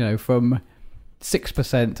get from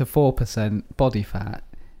 6% to 4% body fat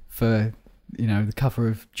for the cover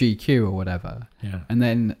of GQ or whatever. Yeah. And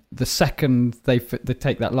then the second they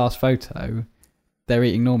take that last photo, they're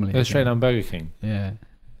eating normally. Go straight again. down Burger King. Yeah.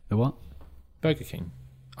 The what? Burger King.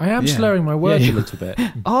 I am Yeah. slurring my words Yeah, a little bit.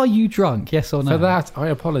 Are you drunk? Yes or no? For that, I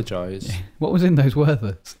apologise. What was in those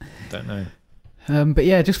words? Don't know. But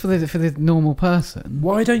yeah, just for the normal person.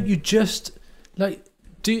 Why don't you just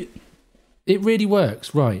do? It really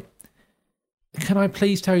works, right? Can I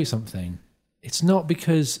please tell you something? It's not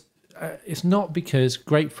because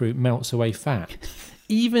grapefruit melts away fat.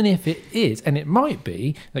 Even if it is, and it might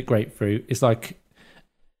be that grapefruit is like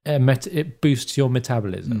it boosts your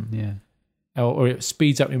metabolism, or it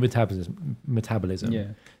speeds up your metabolism. Yeah.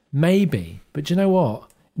 Maybe, but do you know what?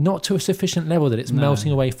 Not to a sufficient level that it's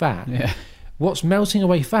melting away fat. Yeah. What's melting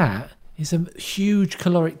away fat is a huge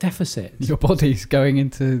caloric deficit. Your body's going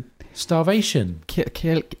into starvation,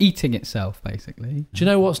 eating itself, basically. Do you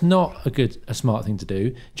know what's not a smart thing to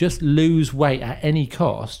do? Just lose weight at any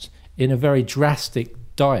cost in a very drastic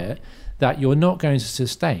diet that you're not going to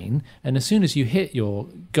sustain, and as soon as you hit your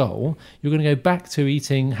goal, you're going to go back to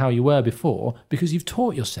eating how you were before because you've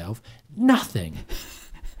taught yourself nothing.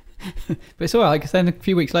 But it's all right, because then a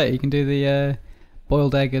few weeks later you can do the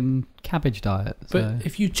boiled egg and cabbage diet. So. But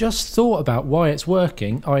if you just thought about why it's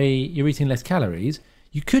working, i.e. you're eating less calories,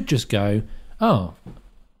 you could just go, oh,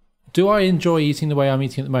 do I enjoy eating the way I'm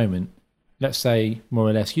eating at the moment? Let's say more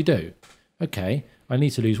or less you do. Okay, I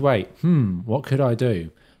need to lose weight. What could I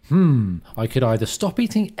do? I could either stop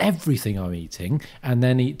eating everything I'm eating and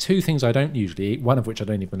then eat two things I don't usually eat, one of which I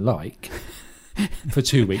don't even like, for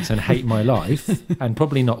 2 weeks and hate my life and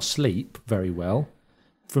probably not sleep very well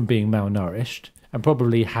from being malnourished and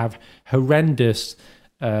probably have horrendous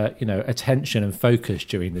attention and focus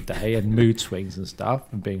during the day and mood swings and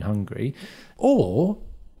stuff and being hungry. Or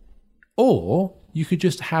you could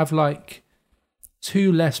just have like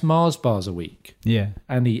 2 less Mars bars a week. Yeah.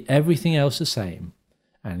 And eat everything else the same.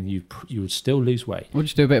 And you would still lose weight. Or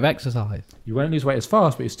just do a bit of exercise. You won't lose weight as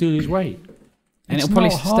fast, but you still lose weight. And It's it'll probably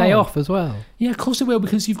not stay hard. off as well. Yeah, of course it will,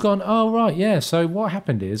 because you've gone, oh, right, yeah. So what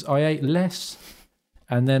happened is I ate less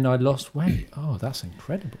and then I lost weight. Oh, that's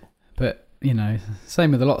incredible. But,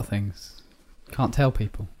 same with a lot of things. Can't tell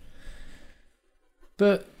people.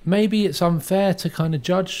 But maybe it's unfair to kind of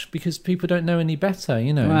judge because people don't know any better,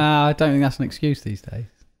 Well, I don't think that's an excuse these days.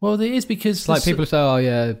 Well, it is because... It's like people say, oh,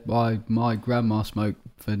 yeah, my grandma smoked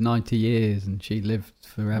for 90 years and she lived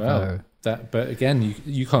forever. Well, but again,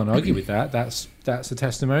 you can't argue with that. That's a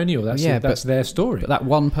testimonial. That's their story. But that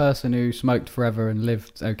one person who smoked forever and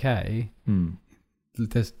lived okay,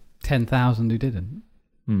 there's 10,000 who didn't.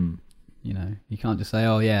 You can't just say,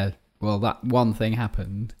 oh, yeah, well, that one thing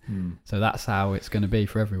happened, so that's how it's going to be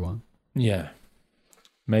for everyone. Yeah.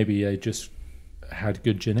 Maybe they just had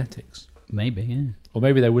good genetics. Maybe, yeah. Or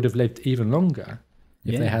maybe they would have lived even longer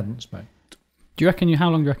if they hadn't smoked. How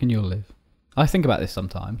long do you reckon you'll live? I think about this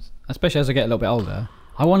sometimes, especially as I get a little bit older.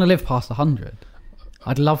 I want to live past 100.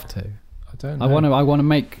 I'd love to. I don't know. I want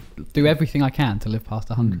to do everything I can to live past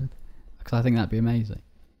 100 because I think that'd be amazing.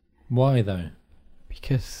 Why though?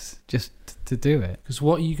 Because just to do it. Because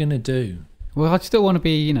what are you going to do? Well, I'd still want to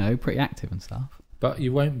be, pretty active and stuff. But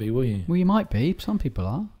you won't be, will you? Well, you might be. Some people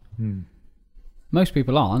are. Most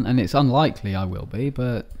people aren't, and it's unlikely I will be.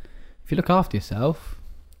 But if you look after yourself,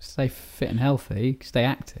 stay fit and healthy, stay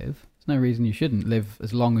active, there's no reason you shouldn't live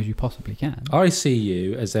as long as you possibly can. I see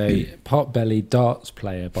you as a pot-bellied darts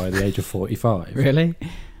player by the age of 45. Really?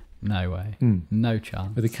 No way. No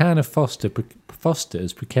chance. With a can of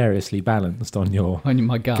Foster's precariously balanced on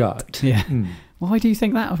my gut. Yeah. Why do you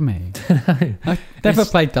think that of me? I've never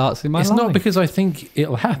played darts in my life. It's not because I think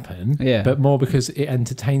it'll happen, but more because it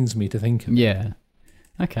entertains me to think of it. Yeah.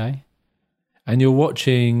 Okay. And you're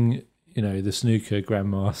watching, the snooker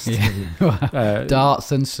grandmaster. Yeah.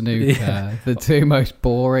 Darts and snooker, the two most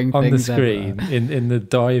boring on things the screen ever. in the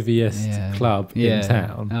diviest club in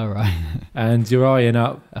town. All right. And you're eyeing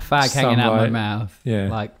up a fag hanging out my mouth. Yeah.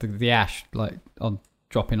 Like the ash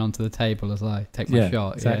dropping onto the table as I take my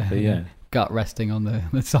shot. Exactly, yeah. Gut resting on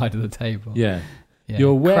the side of the table. Yeah. Yeah.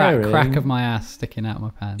 You're wearing... Crack of my ass sticking out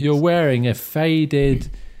my pants. You're wearing a faded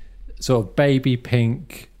sort of baby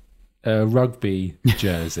pink rugby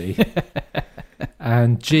jersey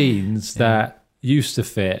and jeans that used to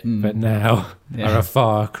fit but now are a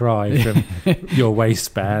far cry from your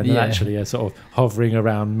waistband and actually are sort of hovering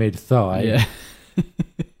around mid-thigh. Yeah.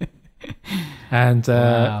 And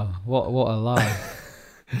wow, what a lie.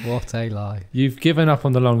 What a lie. You've given up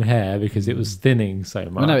on the long hair because it was thinning so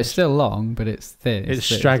much. Well, no, it's still long, but it's thin. It's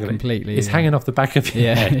straggling. Completely. It's hanging off the back of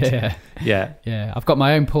your head. Yeah. I've got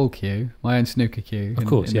my own pool cue, my own snooker cue. Of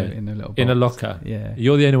course, in a little box. In a locker. Yeah.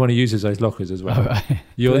 You're the only one who uses those lockers as well. Oh, right.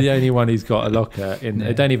 You're the only one who's got a locker.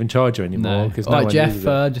 They don't even charge you anymore. No. No Jeff, uses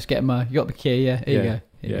it. just get you got the key, yeah. Here you go.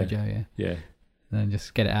 Here you go, Joe, yeah. Yeah. And then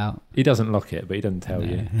just get it out. He doesn't lock it, but he doesn't tell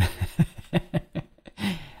you.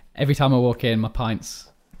 Every time I walk in, my pints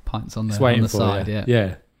on the side, you. yeah.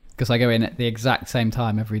 Yeah. Because I go in at the exact same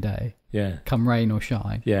time every day, Yeah. come rain or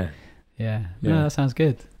shine. Yeah. Yeah. Yeah. No, that sounds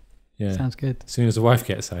good. Yeah. Sounds good. As soon as the wife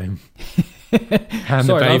gets home, hand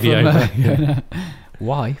Sorry, the baby love, over. Yeah.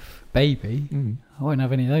 Wife, baby. Mm. I won't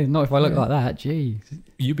have any of those. Not if I look like that. Jeez.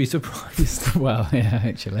 You'd be surprised. Well, yeah,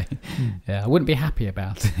 actually. Yeah, I wouldn't be happy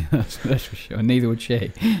about it. That's for sure. Neither would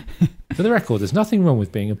she. For the record, there's nothing wrong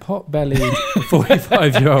with being a pot-bellied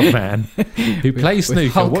 45-year-old man who plays with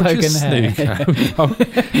snooker, Hulk watches Hogan snooker, with Hulk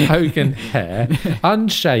Hogan hair,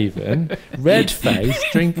 unshaven, red-faced,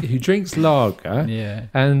 who drinks lager, Yeah.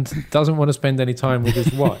 and doesn't want to spend any time with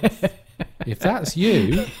his wife. If that's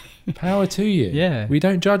you, power to you. Yeah. We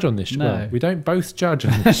don't judge on this show. No. We don't both judge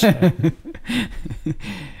on this show.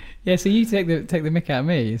 Yeah, so you take the mick out of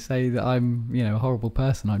me and say that I'm, a horrible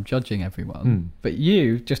person. I'm judging everyone. Mm. But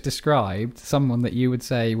you just described someone that you would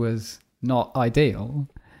say was not ideal,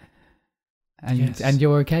 and Yes. and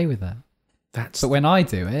you're okay with that. That's But when I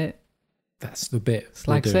do it, that's the bit.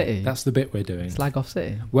 Slag we're doing. City. That's the bit we're doing. slag off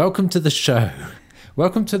city. Welcome to the show.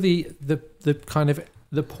 Welcome to the kind of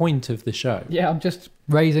the point of the show. Yeah, I'm just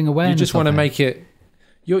raising awareness. You just want to of it. make it.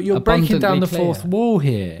 You're breaking down the Abundantly fourth clear. wall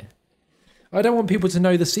here. I don't want people to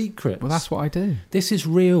know the secrets. Well, that's what I do. This is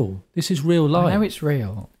real. This is real life. I know it's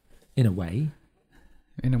real. In a way.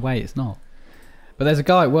 In a way, it's not. But there's a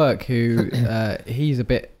guy at work who he's a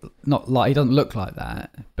bit not like he doesn't look like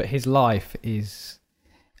that, but his life is.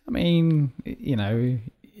 I mean,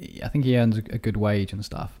 I think he earns a good wage and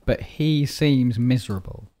stuff, but he seems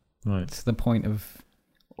miserable Right. to the point of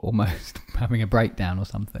almost having a breakdown or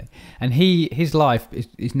something. And his life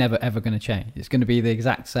is never ever going to change. It's going to be the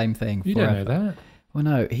exact same thing You forever. don't know that. Well,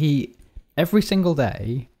 no, he every single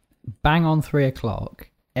day, bang on 3:00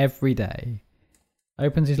 every day,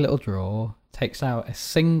 opens his little drawer, takes out a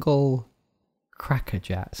single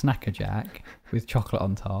snacker jack with chocolate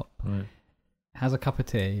on top, Right. has a cup of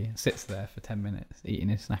tea, and sits there for 10 minutes eating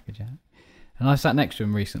his snacker jack. And I sat next to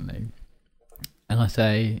him recently, and I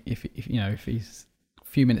say, if he's a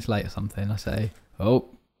few minutes late or something, I say, "Oh,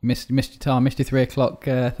 missed your time, missed your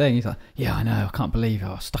 3:00 thing." He's like, "Yeah, I know, I can't believe it.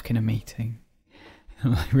 I was stuck in a meeting."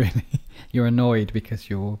 I'm like, "Really? You're annoyed because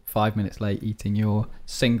you're 5 minutes late eating your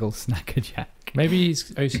single snacker jack?" Maybe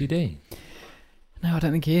he's OCD. No, I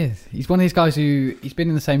don't think he is. He's one of these guys he's been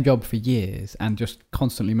in the same job for years and just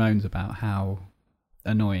constantly moans about how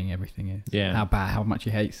annoying everything is. Yeah. How much he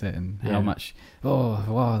hates it, and Yeah. how much,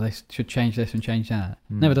 they should change this and change that.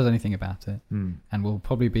 Mm. Never does anything about it, Mm. and will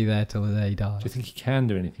probably be there till the day he dies. Do you think he can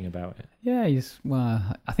do anything about it? Yeah,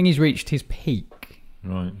 I think he's reached his peak.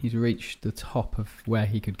 Right. He's reached the top of where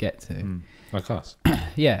he could get to. Mm. Like us.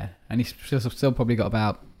 Yeah, and he's still probably got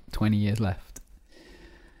about 20 years left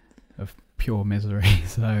of pure misery.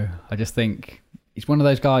 So I just think he's one of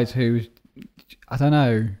those guys who, I don't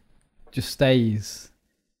know, just stays.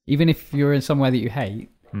 Even if you're in somewhere that you hate,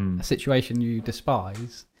 a situation you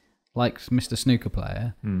despise, like Mr. Snooker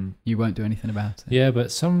Player, you won't do anything about it. Yeah,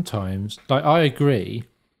 but sometimes, like, I agree.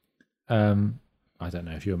 I don't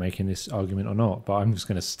know if you're making this argument or not, but I'm just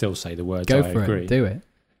going to still say the words. Go I for agree. it. Do it.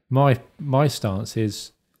 My stance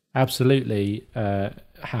is absolutely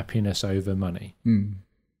happiness over money,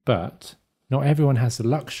 but not everyone has the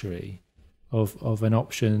luxury of an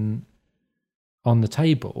option on the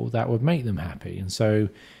table that would make them happy, and so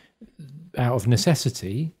out of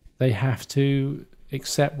necessity they have to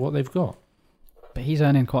accept what they've got. But he's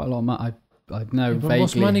earning quite a lot of money. I know But vaguely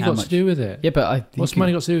what's money how got much. to do with it? Yeah, but I think What's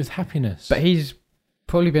money got to do with happiness? But he's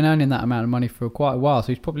probably been earning that amount of money for quite a while, so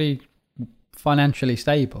he's probably financially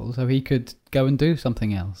stable, so he could go and do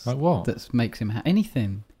something else. Like what? That makes him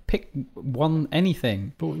anything. Pick one,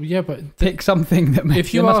 anything. But yeah, but Pick something that makes.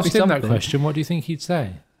 if you there must asked be him that something. question, what do you think he'd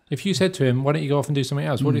say? If you said to him, "Why don't you go off and do something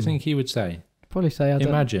else?" What do you think he would say? Probably say,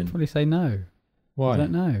 Imagine. Probably say no. Why? I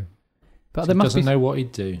don't know. But So there he must doesn't be. know what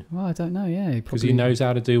he'd do Well, I don't know. Yeah, because he knows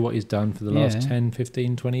how to do what he's done for the last Yeah. 10,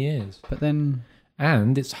 15, 20 years. But then,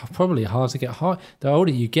 And it's probably hard to get hired. The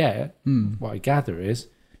older you get, what I gather is,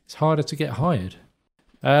 it's harder to get hired.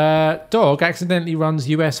 Dog accidentally runs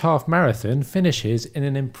US half marathon, finishes in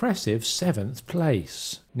an impressive 7th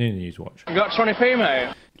place. New News Watch. You got 20p, mate?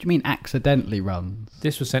 what do you mean accidentally runs?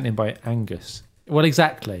 This was sent in by Angus. Well,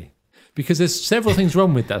 exactly. Because there's several things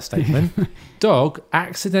wrong with that statement. Dog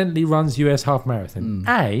accidentally runs US half marathon.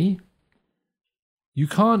 A, you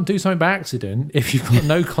can't do something by accident if you've got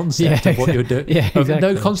no concept Yeah, of what you're doing. yeah, exactly.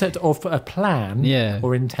 No concept of a plan Yeah.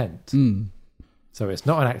 or intent. So it's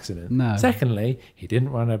not an accident. No. Secondly, he didn't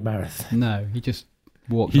run a marathon. No, he just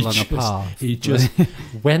walked along a path. He just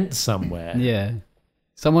went somewhere. Yeah.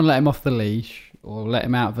 Someone let him off the leash or let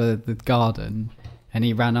him out of the garden and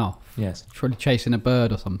he ran off. Yes. Probably chasing a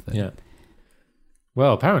bird or something. Yeah.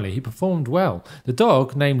 Well, apparently he performed well. The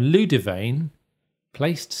dog, named Ludivine,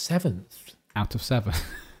 placed 7th. Out of 7.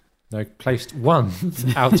 No, placed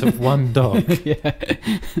 1st out of one dog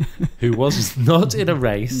who was not in a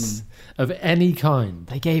race of any kind.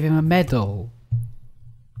 They gave him a medal.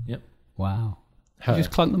 Yep. Wow. Her. You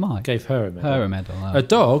just clunked the mic. Gave her a medal. Her a medal. Oh. A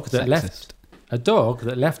dog that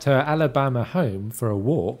Sexist. left her Alabama home for a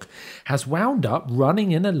walk has wound up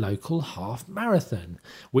running in a local half marathon,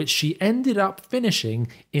 which she ended up finishing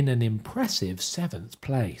in an impressive 7th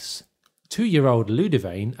place. 2-year-old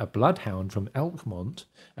Ludivine, a bloodhound from Elkmont,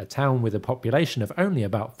 a town with a population of only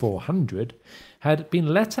about 400, had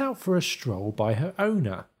been let out for a stroll by her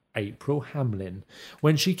owner, April Hamlin,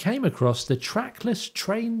 when she came across the trackless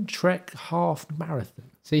train trek half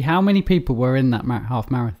marathon. See, how many people were in that half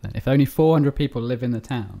marathon? If only 400 people live in the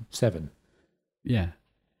town. 7. Yeah.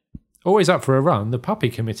 Always up for a run, the puppy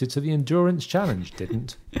committed to the endurance challenge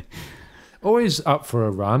didn't. Always up for a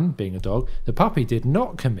run, being a dog, the puppy did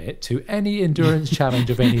not commit to any endurance challenge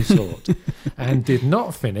of any sort and did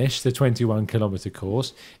not finish the 21-kilometre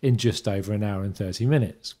course in just over an hour and 30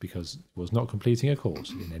 minutes because it was not completing a course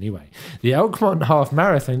in any way. The Elkmont Half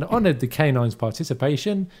Marathon honoured the canine's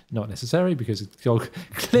participation, not necessary because the dog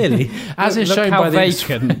clearly, as is shown by as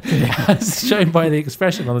shown by the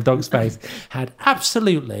expression on the dog's face, had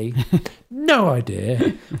absolutely no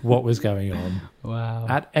idea what was going on. Wow.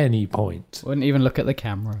 At any point. Wouldn't even look at the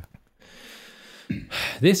camera.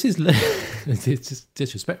 This is it's just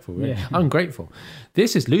disrespectful, really. Yeah. Ungrateful.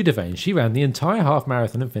 This is Ludivine. She ran the entire half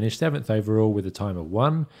marathon and finished 7th overall with a time of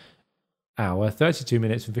 1 hour, 32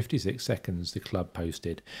 minutes and 56 seconds, the club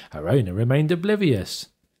posted. Her owner remained oblivious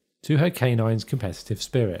to her canine's competitive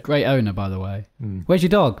spirit. Great owner, by the way. Where's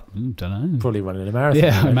your dog? Don't know. Probably running a marathon.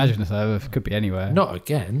 Yeah, I imagine so. It could be anywhere. Not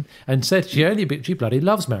again. And said she bloody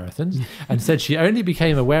loves marathons. And said she only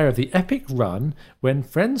became aware of the epic run when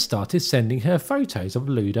friends started sending her photos of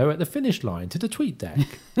Ludo at the finish line to the tweet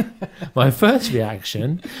deck. My first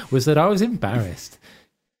reaction was that I was embarrassed.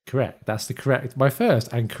 Correct. That's the correct. My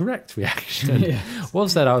first and correct reaction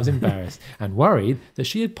was that I was embarrassed and worried that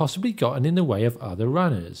she had possibly gotten in the way of other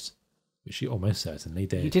runners, which she almost certainly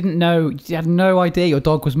did. You didn't know. You had no idea your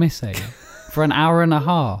dog was missing for an hour and a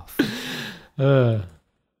half.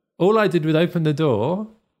 All I did was open the door,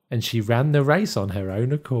 and she ran the race on her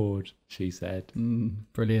own accord. She said,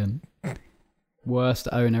 Brilliant. Worst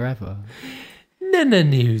owner ever. Nana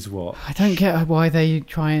News what? I don't get why they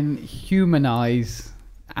try and humanise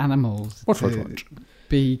animals Watch.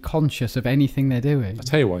 be conscious of anything they're doing. I'll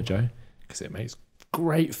tell you why, Joe, because it makes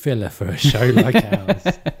great filler for a show like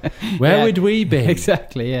ours. Where would we be?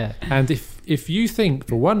 Exactly, yeah. And if you think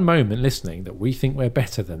for one moment listening that we think we're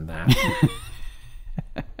better than that,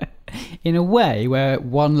 in a way, we're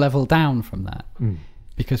one level down from that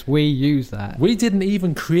because we use that. We didn't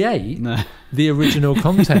even create the original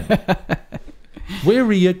content. We're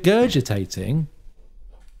regurgitating.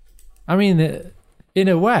 I mean, in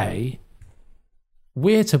a way,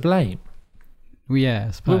 we're to blame. Yeah,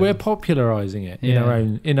 I suppose. We're popularising it in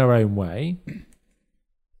our own way.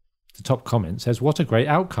 The top comment says, "What a great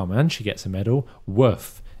outcome!" And she gets a medal.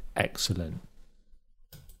 Woof, excellent.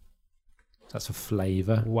 That's a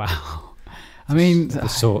flavour. Wow. I mean, the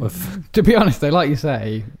sort of. To be honest, though, like you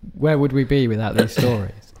say, where would we be without these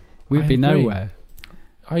stories? We'd be nowhere.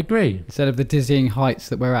 I agree. Instead of the dizzying heights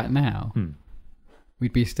that we're at now,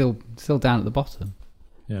 we'd be still down at the bottom.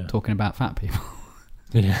 Yeah. Talking about fat people.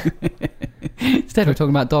 Yeah. Instead, we're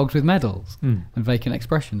talking about dogs with medals and vacant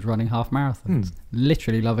expressions running half marathons.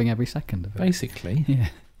 Literally loving every second of it. Basically. Yeah.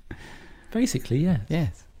 Basically, yes.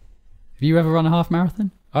 Yes. Have you ever run a half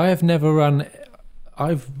marathon? I have never run.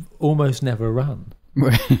 I've almost never run.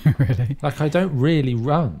 Really? Like, I don't really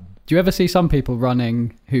run. Do you ever see some people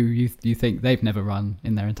running who you think they've never run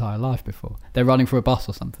in their entire life before? They're running for a bus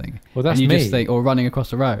or something. Well, that's and you me. just think, or running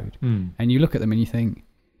across the road, and you look at them and you think,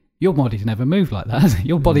 your body's never moved like that, has it?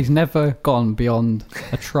 Your body's never gone beyond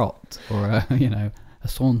a trot or a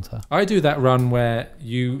saunter. I do that run where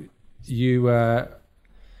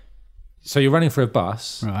so you're running for a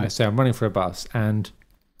bus. Right. Let's say I'm running for a bus, and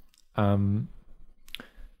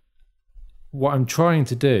what I'm trying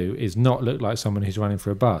to do is not look like someone who's running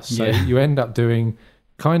for a bus. So you end up doing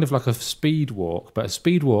kind of like a speed walk, but a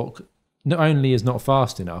speed walk not only is not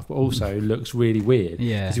fast enough, but also looks really weird.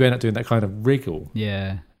 Yeah. Because you end up doing that kind of wriggle.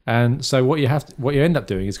 Yeah. And so what you end up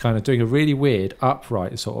doing is kind of doing a really weird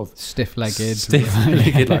upright sort of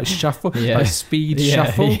stiff-legged like shuffle, like speed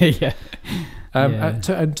shuffle. Yeah.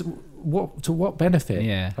 To what benefit?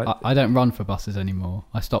 Yeah. Like, I don't run for buses anymore.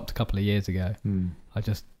 I stopped a couple of years ago.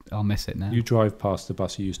 I'll miss it now. You drive past the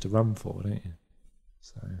bus you used to run for, don't you?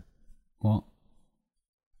 So what?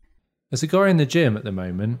 There's a guy in the gym at the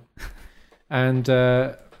moment, and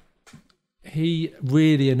he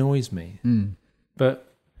really annoys me.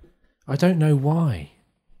 But I don't know why.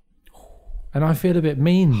 And I feel a bit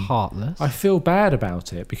mean. Heartless. I feel bad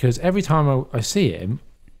about it because every time I see him,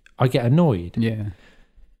 I get annoyed. Yeah.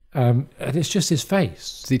 And it's just his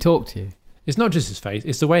face. Does he talk to you? It's not just his face,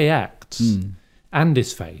 it's the way he acts and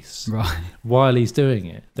his face Right. while he's doing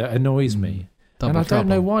it that annoys me. Double and I don't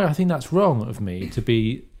know trouble. why. I think that's wrong of me to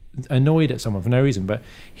be annoyed at someone for no reason. But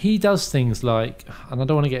he does things like, and I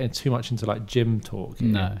don't want to get too much into like gym talk here,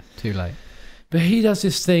 No, too late. but he does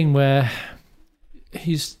this thing where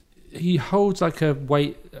he holds like a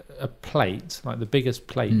plate, like the biggest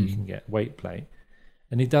plate you can get, weight plate.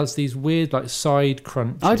 And he does these weird like side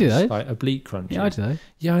crunches. I do those. Like oblique crunches. Yeah, I do.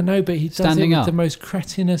 Yeah, I know, but he does Standing it with up. the most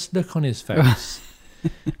cretinous look on his face.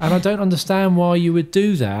 And I don't understand why you would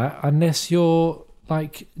do that unless you're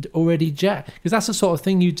like already jacked. Because that's the sort of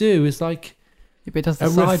thing you do, is like Yeah, but it does the a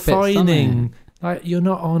side bits, doesn't refining. Like you're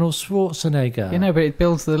not Arnold Schwarzenegger. it? You know, but it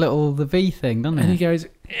builds the V thing, doesn't And he it? goes,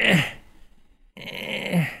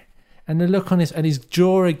 and the look on his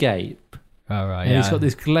jaw agape. Oh, right, And yeah. he's got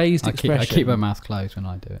this glazed I expression. keep my mouth closed when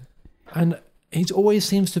I do it. And he always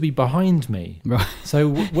seems to be behind me. Right. So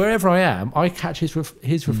wherever I am, I catch his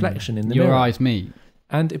reflection in the Your mirror. eyes meet.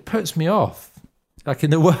 And it puts me off, like in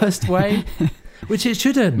the worst way, which it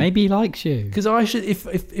shouldn't. Maybe he likes you. Because I should,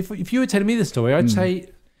 if you were telling me the story, I'd say,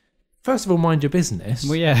 first of all, mind your business.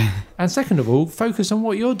 Well, yeah. And second of all, focus on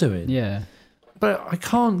what you're doing. Yeah. But I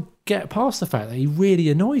can't get past the fact that he really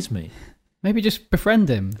annoys me. Maybe just befriend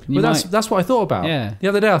him. You Well, might that's what I thought about. Yeah. The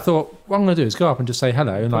other day I thought, what I'm going to do is go up and just say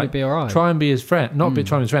hello and probably like be all right. try and be his friend. Not be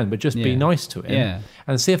trying to be his friend, but just be Yeah. nice to him. Yeah.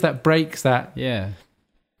 And see if that breaks that. Yeah.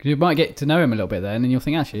 Because you might get to know him a little bit there, and then you'll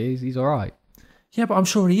think, actually, he's all right. Yeah, but I'm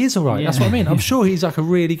sure he is all right. Yeah. That's what I mean. I'm sure he's like a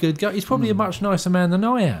really good guy. He's probably a much nicer man than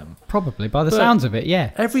I am. Probably, by the But- sounds of it, yeah.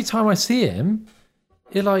 Every time I see him,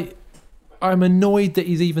 I'm annoyed that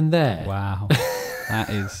he's even there. Wow. That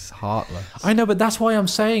is heartless. I know, but that's why I'm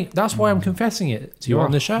saying, that's why I'm confessing it to you You're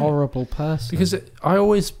on the a show. horrible person. Because I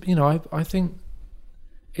always, I think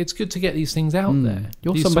it's good to get these things out there.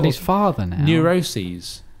 You're These somebody's sort father now. of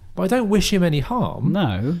neuroses. But I don't wish him any harm.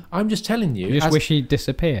 No. I'm just telling you, You just as, wish he'd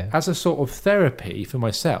disappear. as a sort of therapy for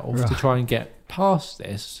myself to Right. try and get past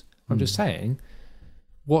this, I'm just saying,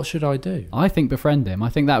 what should I do? I think befriend him. I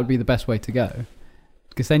think that would be the best way to go.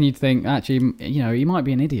 Because then you'd think, actually, he might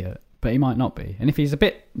be an idiot, but he might not be. And if he's a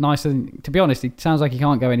bit nicer, to be honest, he sounds like he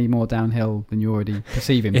can't go any more downhill than you already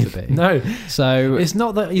perceive him to be. No, So it's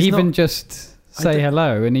not that he's even not, just I say don't-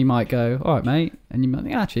 hello, and he might go, all right, mate. And you might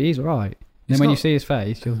think, actually, he's all right. And It's then when you not- see his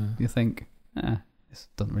face, you'll think, this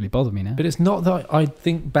doesn't really bother me now. but it's not that I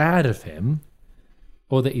think bad of him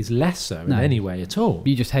or that he's lesser in No. any way at all.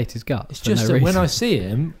 You just hate his guts. It's for just no that when reason. I see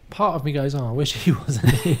him, part of me goes, "Oh, I wish he wasn't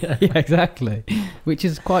here." Yeah, exactly. Which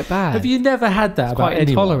is quite bad. Have you never had that It's about quite anyone?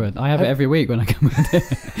 intolerant. I have it every week when I come with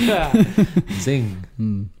it.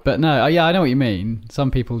 Zing. But no, yeah, I know what you mean.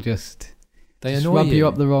 Some people just They just annoy rub you. you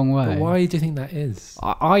up the wrong way. But why do you think that is?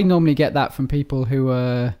 I normally get that from people who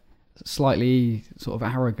are slightly sort of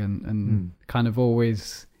arrogant and kind of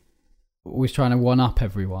always trying to one up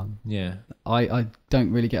everyone. Yeah, I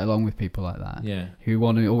don't really get along with people like that. yeah. Who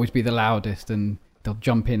want to always be the loudest, and they'll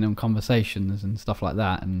jump in on conversations and stuff like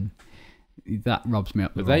that, and that rubs me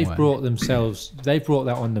up the But wrong they've way. brought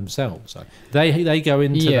that on themselves. Like, they go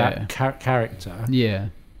into Yeah. that character Yeah.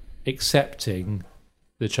 accepting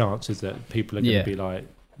the chances that people are going to Yeah. be like,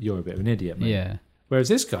 "You're a bit of an idiot, mate." Yeah. Whereas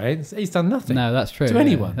this guy, he's done nothing. No, that's true. To yeah.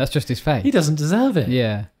 anyone. That's just his face. He doesn't deserve it.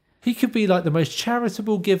 Yeah. He could be like the most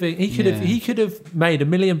charitable giving. He could have. Yeah. He could have made £1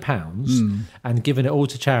 million and given it all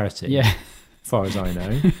to charity. Yeah. as far as I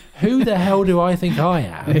know. Who the hell do I think I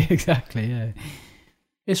am? Exactly, yeah.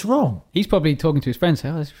 It's wrong. He's probably talking to his friends,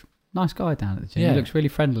 saying, "Oh, this nice guy down at the gym. Yeah. He looks really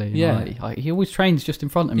friendly." And Yeah. he always trains just in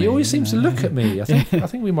front of me. He always you seems know. to look at me. I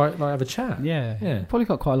think we might like have a chat. Yeah. Yeah. Probably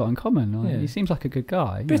got quite a lot in common. Like, Yeah. He seems like a good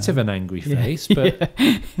guy. Bit of an angry face, but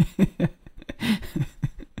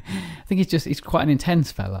I think he's quite an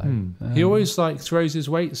intense fellow. he always like throws his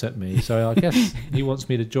weights at me. So I guess he wants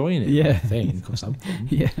me to join it. Yeah. I think or something.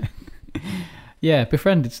 Yeah. Yeah,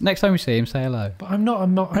 befriend. Next time we see him, say hello. But I'm not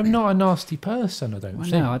a nasty person. I don't Well,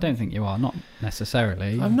 think. no, I don't think you are. Not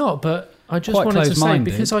necessarily. I'm not, but I just Quite wanted to say, close-minded.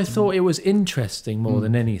 because I thought it was interesting more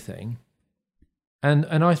than anything. And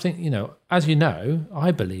I think, as you know,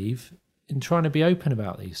 I believe in trying to be open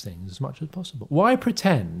about these things as much as possible. Why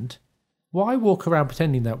pretend? Why walk around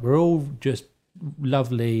pretending that we're all just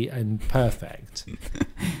lovely and perfect?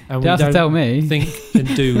 And You have to tell me. think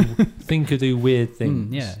and do weird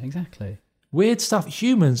things. Yeah, exactly. Weird stuff.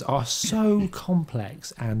 Humans are so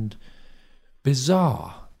complex and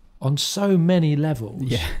bizarre on so many levels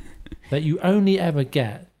Yeah. that you only ever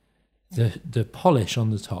get the polish on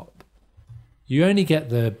the top. You only get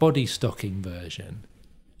the body stocking version.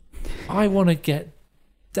 I want to get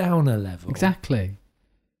down a level. Exactly.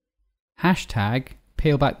 Hashtag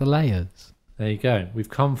peel back the layers. There you go. We've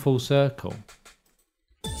come full circle.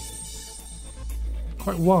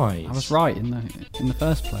 Quite wise. I was right in the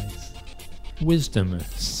first place.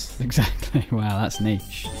 Wisdomous. Exactly. Wow, that's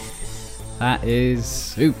niche. That is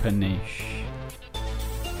super niche.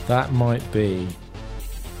 That might be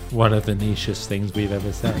one of the nichest things we've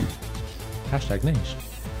ever said. Hashtag niche.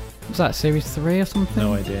 Was that series 3 or something?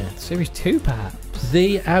 No idea. Series 2 perhaps?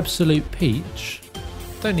 The Absolute Peach.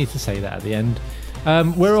 Don't need to say that at the end.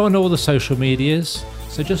 We're on all the social medias,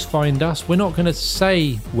 so just find us. We're not going to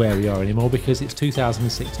say where we are anymore because it's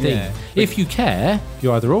 2016. Yeah. If you care,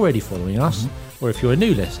 you're either already following us, or if you're a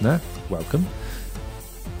new listener, welcome.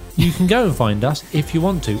 You can go and find us if you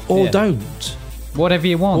want to, or Yeah. don't. Whatever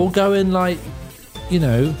you want. Or go and, like, you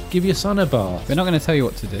know, give your son a bath We're not going to tell you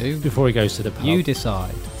what to do. before he goes to the pub. You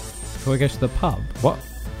decide. Before we go to the pub. What?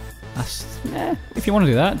 That's if you want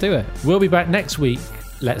to do that, do it. We'll be back next week,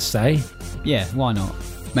 let's say. Yeah, why not?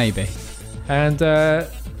 Maybe. And there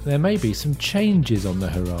may be some changes on the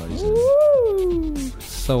horizon. Woo!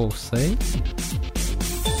 Saucy.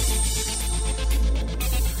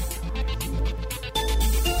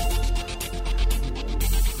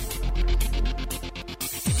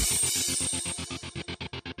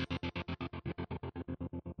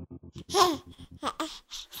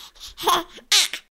 Ha